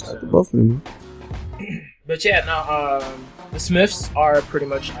 Shout out to both of them. But yeah, now the Smiths are pretty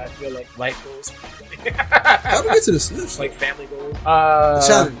much, I feel like, life goals. How do we get to the Smiths? Like family goals. The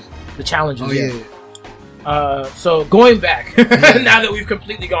challenge. The challenges. Oh yeah. So going back, now that we've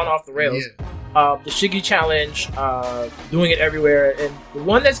completely gone off the rails, yeah. the Shiggy challenge, doing it everywhere, and the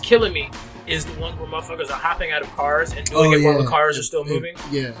one that's killing me is the one where motherfuckers are hopping out of cars and doing it while the cars are still moving.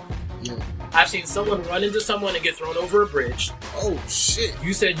 Yeah, yeah. I've seen someone run into someone and get thrown over a bridge. Oh shit!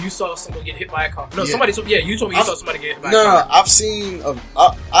 You said you saw someone get hit by a car. No, somebody. Yeah, you told me you saw somebody get hit by a car. No, I've seen.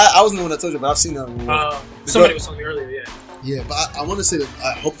 I wasn't the one that told you, but I've seen that one. Somebody was telling me earlier. Yeah. Yeah, but I want to say that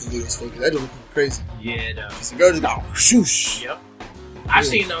I hope the video's fake. That don't look crazy. Yeah, no. The girl just got shoosh. Yep. I've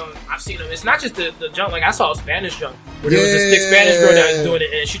seen them. It's not just the jump. Like I saw a Spanish jump where there was this thick Spanish girl that was doing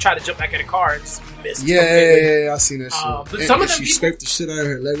it, and she tried to jump back in the car and just missed. Yeah, I seen that shit. But and, some of them she people, scraped the shit out of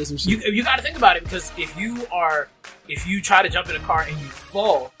her leg or some shit. You got to think about it, because if you try to jump in a car and you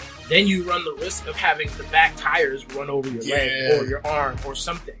fall, then you run the risk of having the back tires run over your leg or your arm or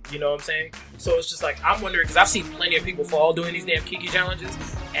something. You know what I'm saying? So it's just like, I'm wondering, because I've seen plenty of people fall doing these damn Kiki challenges,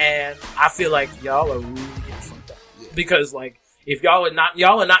 and I feel like y'all are really getting fucked up. Yeah. Because like, if y'all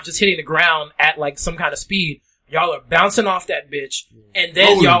are not just hitting the ground at like some kind of speed, y'all are bouncing off that bitch, and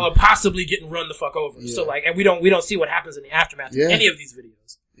then y'all are possibly getting run the fuck over. Yeah. So like, and we don't see what happens in the aftermath of any of these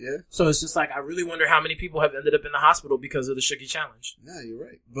videos. Yeah. So it's just like, I really wonder how many people have ended up in the hospital because of the Shuggy challenge. Yeah, you're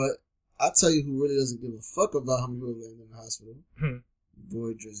right. But I'll tell you who really doesn't give a fuck about how many people have ended in the hospital.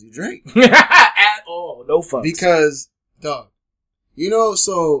 Boy, Drizzy Drake. At all. No fucks. Because, dog,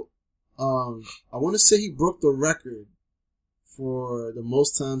 so, I want to say he broke the record for the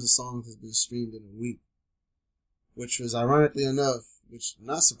most times a song has been streamed in a week. Which was, ironically enough,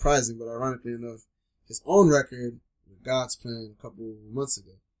 not surprising, but ironically enough, his own record with God's Plan a couple months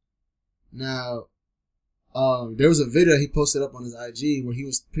ago. Now, there was a video he posted up on his IG where he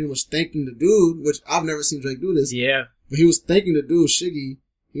was pretty much thanking the dude, which I've never seen Drake do this. Yeah. But he was thanking the dude, Shiggy.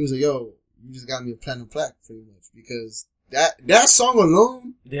 He was like, yo, you just got me a platinum plaque, pretty much. Because that song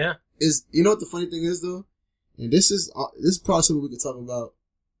alone is, you know what the funny thing is, though? And this is probably something we could talk about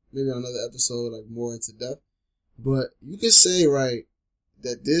maybe on another episode, like more into depth. But you could say, right,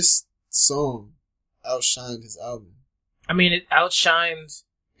 that this song outshined his album. I mean, it outshines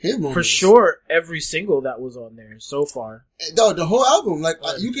him for sure every single that was on there so far. Dog, the whole album, like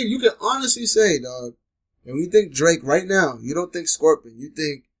you can honestly say, dog. And when you think Drake right now, you don't think Scorpion, you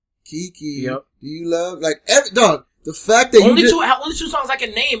think Kiki. Yep. Do you love dog? The fact that only two songs I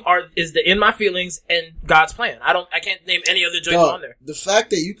can name is the In My Feelings and God's Plan. I can't name any other joints on there. The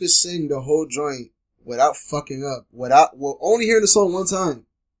fact that you could sing the whole joint without fucking up, only hearing the song one time,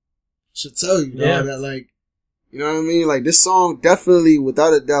 should tell you, dog, that like, you know what I mean? Like, this song definitely,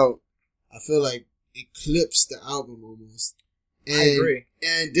 without a doubt, I feel like eclipsed the album almost. And, I agree.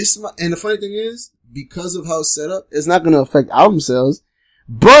 And the funny thing is, because of how it's set up, it's not going to affect album sales,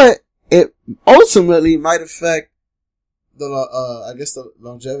 but it ultimately might affect the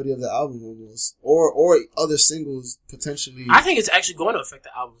longevity of the album almost, or other singles potentially. I think it's actually going to affect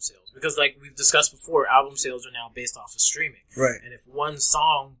the album sales because, like we've discussed before, album sales are now based off of streaming. Right. And if one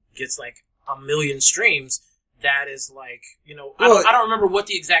song gets like 1 million streams, that is like, I don't remember what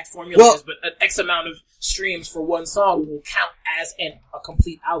the exact formula is, but an X amount of streams for one song will count as a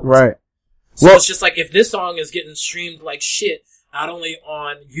complete album. Right. So it's just like if this song is getting streamed like shit, not only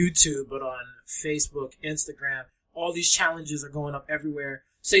on YouTube but on Facebook, Instagram. All these challenges are going up everywhere.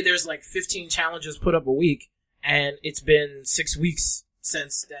 Say there's like 15 challenges put up a week, and it's been 6 weeks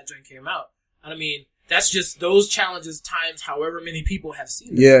since that joint came out. I mean, that's just those challenges times however many people have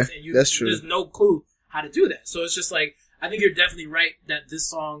seen them. Yeah, and that's true. There's no clue how to do that. So it's just like, I think you're definitely right that this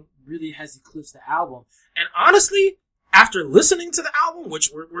song really has eclipsed the album. And honestly, after listening to the album,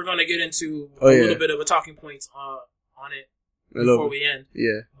 which we're going to get into a little bit of a talking points on it before we end.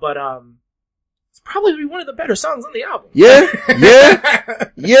 Yeah. But, it's probably one of the better songs on the album. Yeah.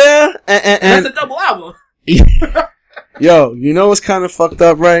 And that's a double album. Yo, you know what's kind of fucked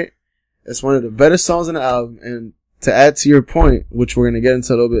up, right? It's one of the better songs on the album, and to add to your point, which we're gonna get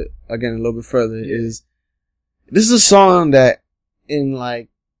into a little bit further, is this is a song that in like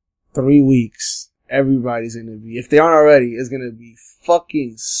 3 weeks, everybody's gonna be, if they aren't already, is gonna be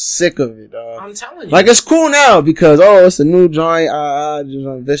fucking sick of it, dog. I'm telling you. Like, it's cool now because, it's a new joint,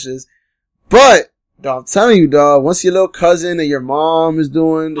 just vicious. But, dog, I'm telling you, dog, once your little cousin and your mom is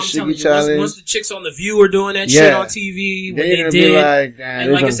doing the Shiggy challenge. Once the chicks on The View are doing that shit on TV, when they did. Like,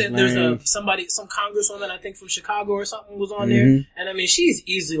 and like I said, there's some congresswoman, I think from Chicago or something was on there. And I mean, she's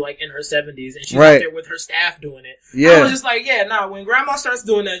easily like in her 70s and she's out there with her staff doing it. Yeah. I was just like, when grandma starts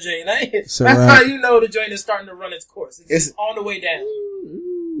doing that joint, that's how you know the joint is starting to run its course. It's on the way down.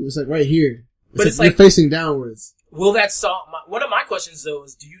 It's like right here. But it's like you're facing downwards. Will that song, one of my questions though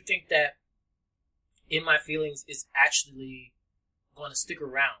is, do you think that In My Feelings is actually going to stick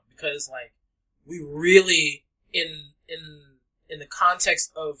around? Because like, we really, in the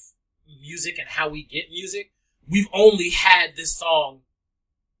context of music and how we get music, we've only had this song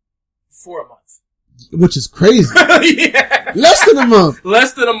for a month. Which is crazy. Yeah. Less than a month.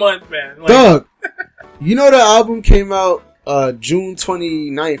 Less than a month, man. Like, dog, you know the album came out June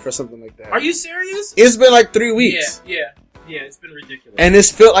 29th or something like that. Are you serious? It's been like 3 weeks. Yeah, it's been ridiculous. And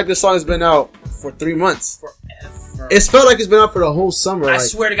it's felt like the song has been out for 3 months. Forever. It's felt like it's been out for the whole summer. I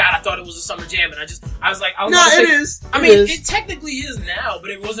swear to God, I thought it was a summer jam, and I was like, it is. I mean, it technically is now,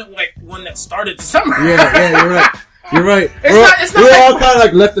 but it wasn't like one that started the summer. Yeah, you're right. You're right. It's not we're like, all kind of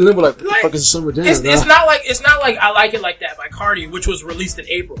like left in limbo, like, what the fuck is a summer jam? It's not like I Like It Like That by Cardi, which was released in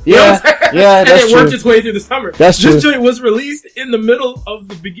April. Yeah, yeah, that's and it worked its way through the summer. That's true. This joint was released in the middle of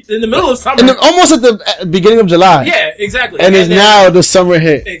summer, almost at the beginning of July. Yeah, exactly. And it's now the summer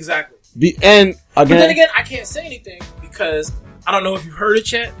hit. Exactly. But then again, I can't say anything because I don't know if you've heard it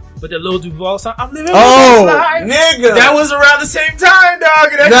yet. But the Lil Duval song, I'm living my best life. Nigga. That was around the same time, dog.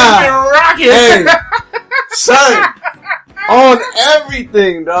 And that been rocking. Hey, son. On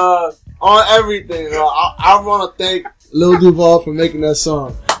everything, dog. On everything, dog. I want to thank Lil Duval for making that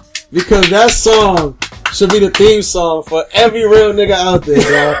song. Because that song should be the theme song for every real nigga out there,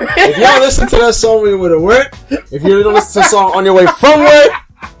 dog. If you don't listen to that song when you're to work, if you don't listen to that song on your way from work,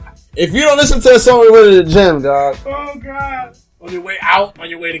 if you don't listen to that song when you're to the gym, dog. Oh, God. On your way out, on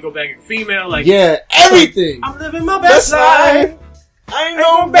your way to go back and female, like... Yeah, everything. I'm living my best life. I ain't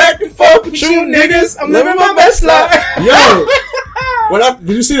going back and forth with you niggas. I'm living my best life. Yo. Did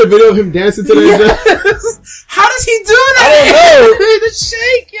you see the video of him dancing to that? Yes. How does he do that? I don't know. The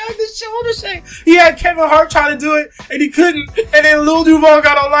shake, the shoulder shake. He had Kevin Hart trying to do it, and he couldn't. And then Lil Duval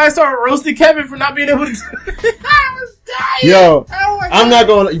got online and started roasting Kevin for not being able to do it. I was dying. Yo, I'm not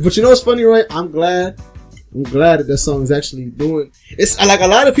going to... But you know what's funny, right? I'm glad that song is actually doing... It's like a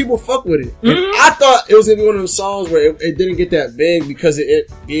lot of people fuck with it. Mm-hmm. I thought it was going to be one of those songs where it didn't get that big because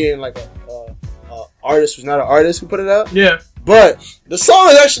it being like a artist who's not an artist who put it out. Yeah. But the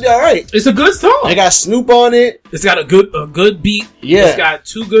song is actually alright. It's a good song. It got Snoop on it. It's got a good beat. Yeah. It's got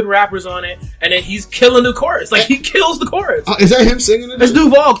 2 good rappers on it. And then he's killing the chorus. Like, he kills the chorus. Is that him singing it? It's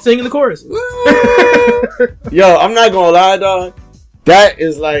Duval singing the chorus. Yo, I'm not gonna lie, dog. That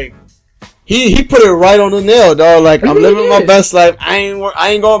is like... He put it right on the nail, dog. Like, I'm living my best life. I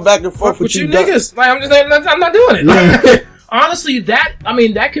ain't going back and forth with you niggas. Like, I'm not doing it. Yeah. Honestly,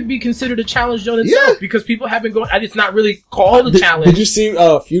 that could be considered a challenge on itself because people have been going. It's not really called a challenge. Did you see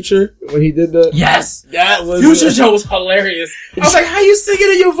Future when he did that? Yes, that was Future show was hilarious. I was like, "How you singing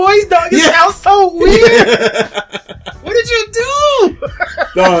in your voice, dog? It sounds so weird. What did you do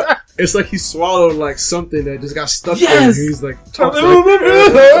Dog, it's like he swallowed like something that just got stuck Yes. in him. He's like,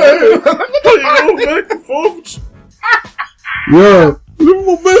 yo, live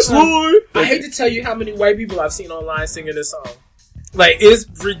my best boy. I hate to tell you how many white people I've seen online singing this song. Like, it's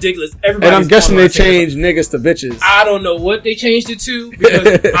ridiculous. Everybody. And I'm guessing they changed niggas to bitches. I don't know what they changed it to,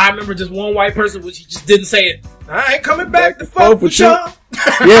 because I remember just one white person, which he just didn't say it. I ain't coming back to fuck with y'all.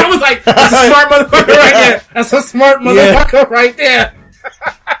 I was like, that's a smart motherfucker right there. That's a smart motherfucker right there.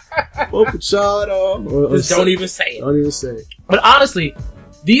 Fuck with y'all, dog. Just don't even say it. Don't even say it. But honestly,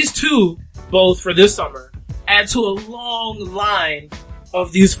 these two, both for this summer, add to a long line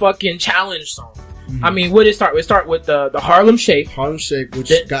of these fucking challenge songs. I mean, where did it start? We start with the Harlem Shake. Harlem Shake,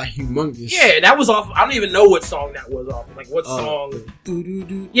 which got humongous. Yeah, that was off. I don't even know what song that was off. Like, what song?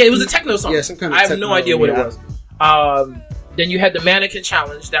 Yeah, it was a techno song. Yeah, some kind of I have no idea what it was. Then you had the Mannequin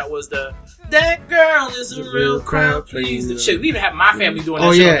Challenge. That was that girl is a real crowd please. Shit, we even have my family doing that.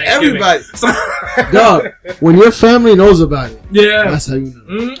 Oh shit yeah, on Thanksgiving. everybody. Dog, when your family knows about it, Yeah. that's how you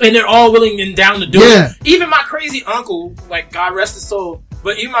know. And they're all willing and down to do Yeah. it. Even my crazy uncle, like, God rest his soul,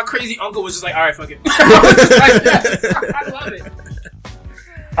 but even my crazy uncle was just like, alright, fuck it. I was just like, yeah, I love it.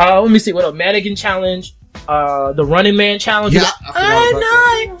 Let me see, what else? Mannequin Challenge, the Running Man Challenge. Yeah, I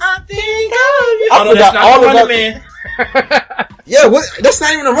think of you. I Oh, no, that's forgot not all the about- Running Man. Yeah, what? That's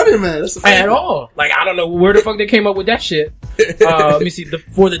not even a Running Man. That's a At all. Like, I don't know where the fuck they came up with that shit. Let me see,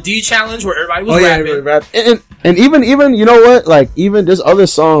 for the D Challenge, where everybody was rapping. rap. And even you know what? Like, even there's other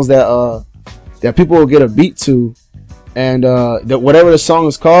songs that that people will get a beat to, and that whatever the song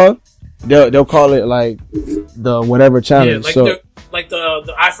is called, they'll call it like the whatever challenge. Yeah, like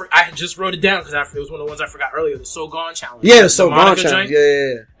the I just wrote it down because it was one of the ones I forgot earlier. The So Gone Challenge. Yeah, the So Gone Monica challenge. joint.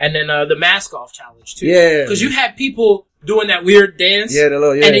 Yeah. And then the Mask Off Challenge too. Yeah. Because you had people doing that weird dance. Yeah, the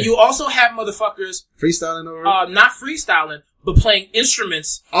little, yeah. And then you also have motherfuckers Freestyling over. not freestyling, but playing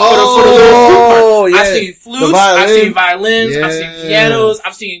instruments for Oh, the little flute part. yeah. I've seen flutes, The violin. I've seen violins, I've seen Yeah. pianos,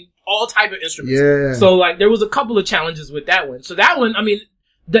 I've seen all type of instruments. Yeah. So like there was a couple of challenges with that one. So that one, I mean,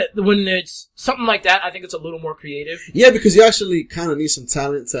 that when it's something like that, I think it's a little more creative. Yeah, because you actually kind of need some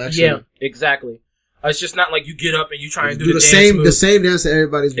talent to actually. Yeah, exactly. It's just not like you get up and you try and do the dance same move. the same dance that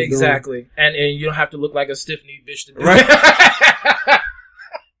everybody's been doing. Exactly. And you don't have to look like a stiff-kneed bitch to do Right. it.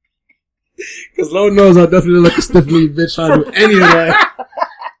 Because Lord knows I definitely look like a stiff-kneed bitch trying to do any of that.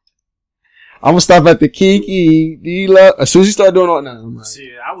 I'm gonna stop at the Kiki, D-Love. As soon as you start doing all that, I'm like,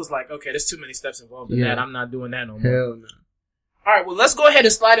 See, I was like, okay, there's too many steps involved in Yeah. that. I'm not doing that no more. hell no. All right, well, let's go ahead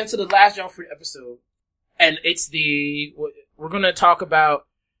and slide into the last jump for the episode, and it's we're gonna talk about.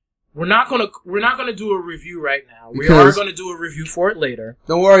 We're not gonna do a review right now. We are Because- gonna do a review for it later.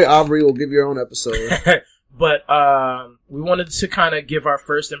 Don't worry, Aubrey will give you your own episode. But we wanted to kind of give our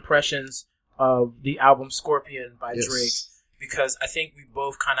first impressions of the album Scorpion by Yes. Drake, because I think we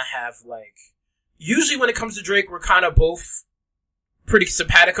both kind of have like. Usually, when it comes to Drake, we're kind of both pretty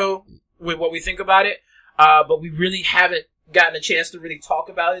simpatico with what we think about it, but we really haven't gotten a chance to really talk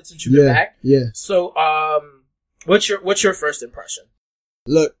about it since you've been back. Yeah. So, what's your first impression?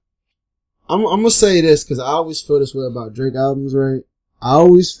 Look, I'm gonna say this because I always feel this way about Drake albums, right? I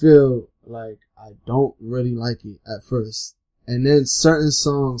always feel like I don't really like it at first, and then certain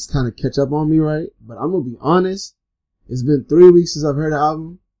songs kind of catch up on me, right? But I'm gonna be honest. It's been 3 weeks since I've heard the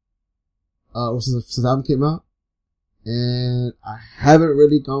album. Since the album came out, and I haven't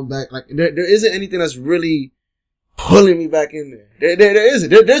really gone back. Like there isn't anything that's really pulling me back in there. There isn't.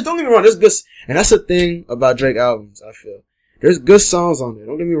 There's don't get me wrong. There's good, and that's the thing about Drake albums. I feel there's good songs on there.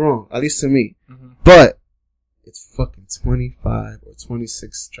 Don't get me wrong. At least to me, but it's fucking 25 or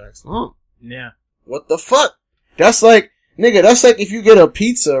 26 tracks long. Yeah. What the fuck? That's like, nigga. That's like if you get a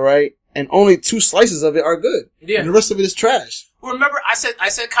pizza, right, and only 2 slices of it are good, Yeah. and the rest of it is trash. Well, remember, I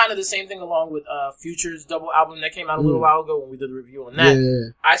said kind of the same thing along with Future's double album that came out a little while ago when we did the review on that.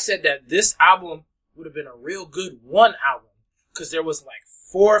 Yeah. I said that this album would have been a real good one album because there was like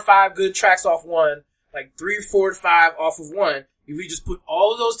 4 or 5 good tracks off one, like 3, 4, 5 off of one. If we just put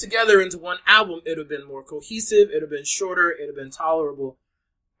all of those together into one album, it would have been more cohesive. It would have been shorter. It would have been tolerable.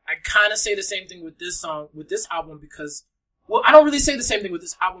 I kind of say the same thing with this album because, well, I don't really say the same thing with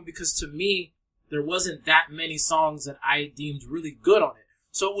this album because to me, there wasn't that many songs that I deemed really good on it.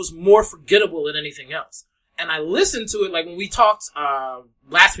 So it was more forgettable than anything else. And I listened to it, like when we talked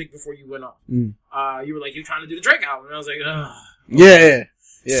last week before you went off. You were like, you're trying to do the Drake album. And I was like, ugh. Yeah.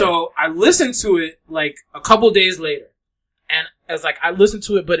 So I listened to it like a couple days later. And as like, I listened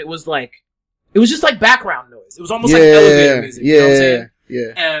to it, but it was just like background noise. It was almost like elevator music. You know what I'm saying?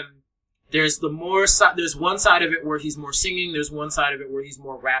 Yeah. And there's there's one side of it where he's more singing. There's one side of it where he's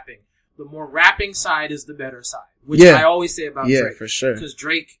more rapping. the more rapping side is the better side, which I always say about Drake. Yeah, for sure. Because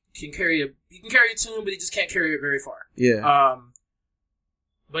Drake can carry a tune, but he just can't carry it very far. Yeah.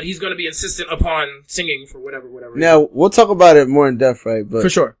 But he's going to be insistent upon singing for whatever. Now, we'll talk about it more in depth, right? But for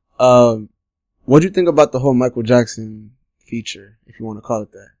sure. What do you think about the whole Michael Jackson feature, if you want to call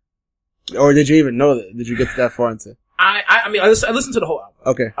it that? Or did you even know that? Did you get that far into it? I mean, I listened to the whole album.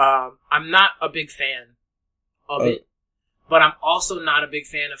 Okay. I'm not a big fan of it, but I'm also not a big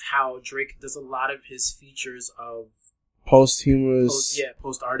fan of how Drake does a lot of his features of posthumous.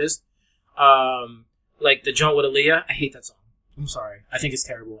 Post artist. Like the joint with Aaliyah. I hate that song. I'm sorry. I think it's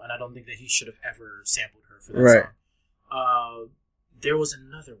terrible, and I don't think that he should have ever sampled her for that song. There was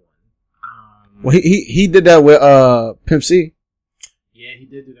another one. Well, he did that with Pimp C. Yeah, he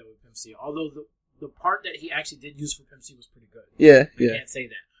did do that with Pimp C. Although the part that he actually did use for Pimp C was pretty good. Yeah, I can't say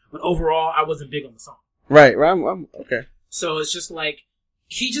that. But overall, I wasn't big on the song. Right. I'm okay. So it's just like,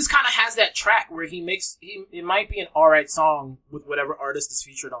 he just kind of has that track where it might be an alright song with whatever artist is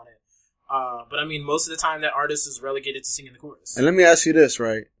featured on it. But I mean, most of the time that artist is relegated to singing the chorus. And let me ask you this,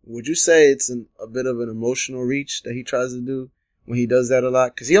 right? Would you say it's a bit of an emotional reach that he tries to do when he does that a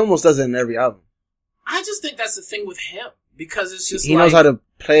lot? Because he almost does it in every album. I just think that's the thing with him. Because it's just he knows how to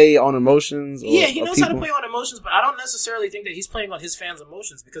play on emotions. He knows how to play on emotions, but I don't necessarily think that he's playing on his fans'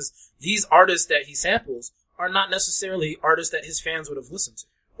 emotions, because these artists that he samples are not necessarily artists that his fans would have listened to.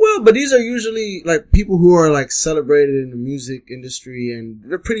 Well, but these are usually like people who are like celebrated in the music industry, and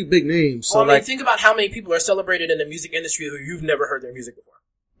they're pretty big names. So, well, I mean, think about how many people are celebrated in the music industry who you've never heard their music before.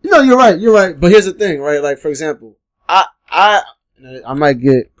 No, you're right. But here's the thing, right? Like, for example, I might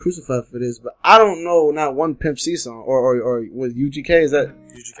get crucified for this, but I don't know not one Pimp C song or with UGK. Is that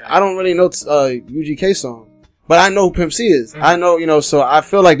UGK? I don't really know UGK song, but I know who Pimp C is. I know, so I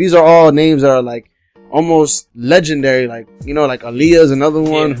feel like these are all names that are like almost legendary. Like, like Aaliyah is another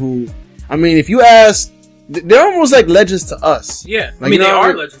one who, I mean, if you ask, they're almost like legends to us. Yeah, like, I mean, they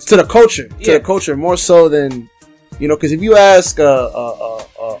are legends to the culture, to the culture more so than. Because if you ask a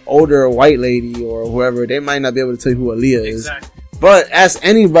older white lady or whoever, they might not be able to tell you who Aaliyah is. Exactly. But ask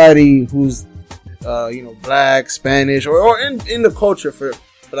anybody who's, black, Spanish, or in the culture, for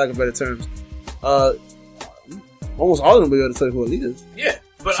lack of better terms, almost all of them will be able to tell you who Aaliyah is. Yeah,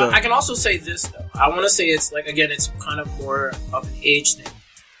 but so. I can also say this, though. I want to say it's, like, again, it's kind of more of an age thing.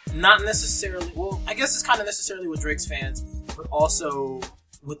 Not necessarily, well, I guess it's kind of necessarily with Drake's fans, but also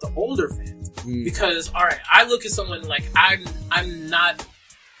with the older fans. Because, alright, I look at someone like, I've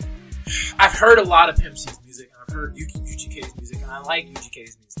heard a lot of Pimp C's music, and I've heard UGK's music, and I like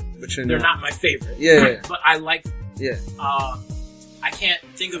UGK's music. But they're not my favorite. Yeah. But I like them. Yeah. I can't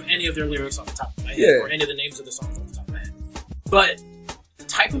think of any of their lyrics off the top of my head, or any of the names of the songs off the top of my head. But the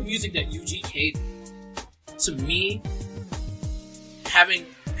type of music that UGK, to me, having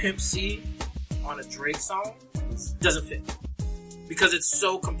Pimp C on a Drake song doesn't fit. Because it's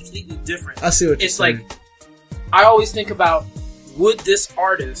so completely different. I see what you're saying. It's like, I always think about, would this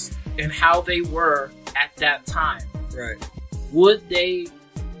artist and how they were at that time, right? Would they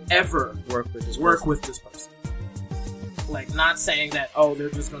ever work with this person? Like, not saying that, they're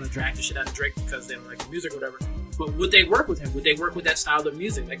just going to drag the shit out of Drake because they don't like the music or whatever. But would they work with him? Would they work with that style of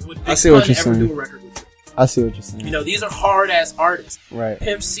music? Like, would Big Pun ever do a record with Drake? I see what you're saying. These are hard-ass artists. Right.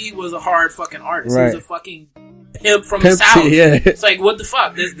 Pimp C was a hard fucking artist. Right. He was a fucking pimp from the South. Yeah. It's like, what the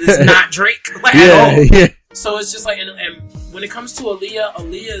fuck? This is not Drake at all. Yeah. So it's just like, and when it comes to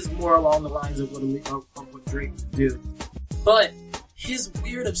Aaliyah is more along the lines of what Drake would do. But his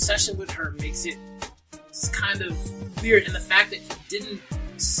weird obsession with her makes it kind of weird, and the fact that he didn't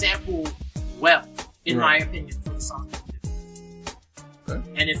sample well, in my opinion, for the song. Okay.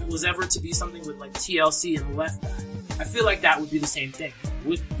 And if it was ever to be something with like TLC and Left Eye, I feel like that would be the same thing. It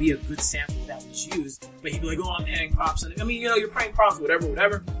would be a good sample that was used, but he'd be like, I'm paying props. I mean, you're paying props,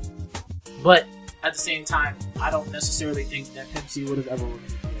 whatever. But at the same time, I don't necessarily think that Pimp C would have ever worked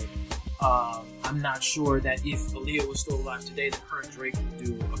with Drake. I'm not sure that if Aaliyah was still alive today, that her and Drake would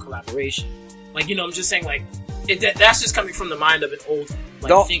do a collaboration. Like, I'm just saying, like, that's just coming from the mind of an old man,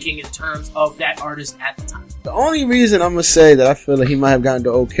 like, thinking in terms of that artist at the time. The only reason I'm gonna say that I feel like he might have gotten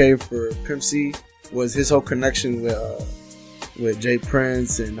the okay for Pimp C was his whole connection with Jay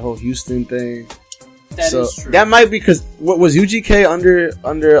Prince and the whole Houston thing. That is true. That might be because what was UGK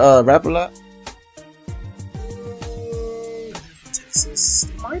under Rap a Lot? Texas,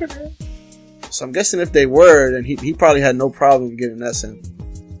 it might have been. So I'm guessing if they were, then he probably had no problem getting that sample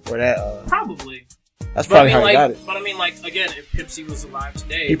or that. Probably. That's probably how he got it. But I mean, like, again, if Pimp C was alive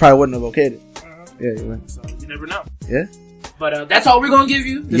today, he probably wouldn't have okayed it. Yeah, you're right. So you never know. Yeah. But that's all we're gonna give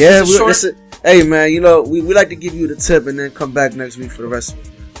you. Hey man, we like to give you the tip and then come back next week for the rest of it.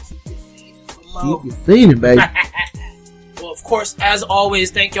 low. Keep you fiending, baby. Well, of course, as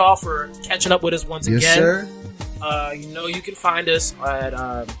always, thank y'all for catching up with us once Yes, again. sir. You can find us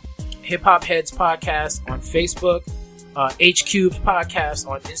at Hip Hop Heads Podcast on Facebook, H Cubed Podcast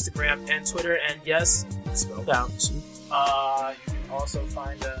on Instagram and Twitter, and yes, it's spelled out. You can also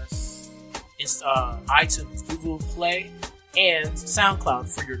find us iTunes, Google Play, and SoundCloud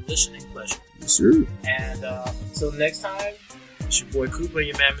for your listening pleasure. Yes, sir. And until next time, it's your boy Cooper and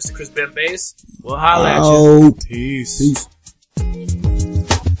your man Mr. Chris Ben Bass. We'll holla at you. Peace.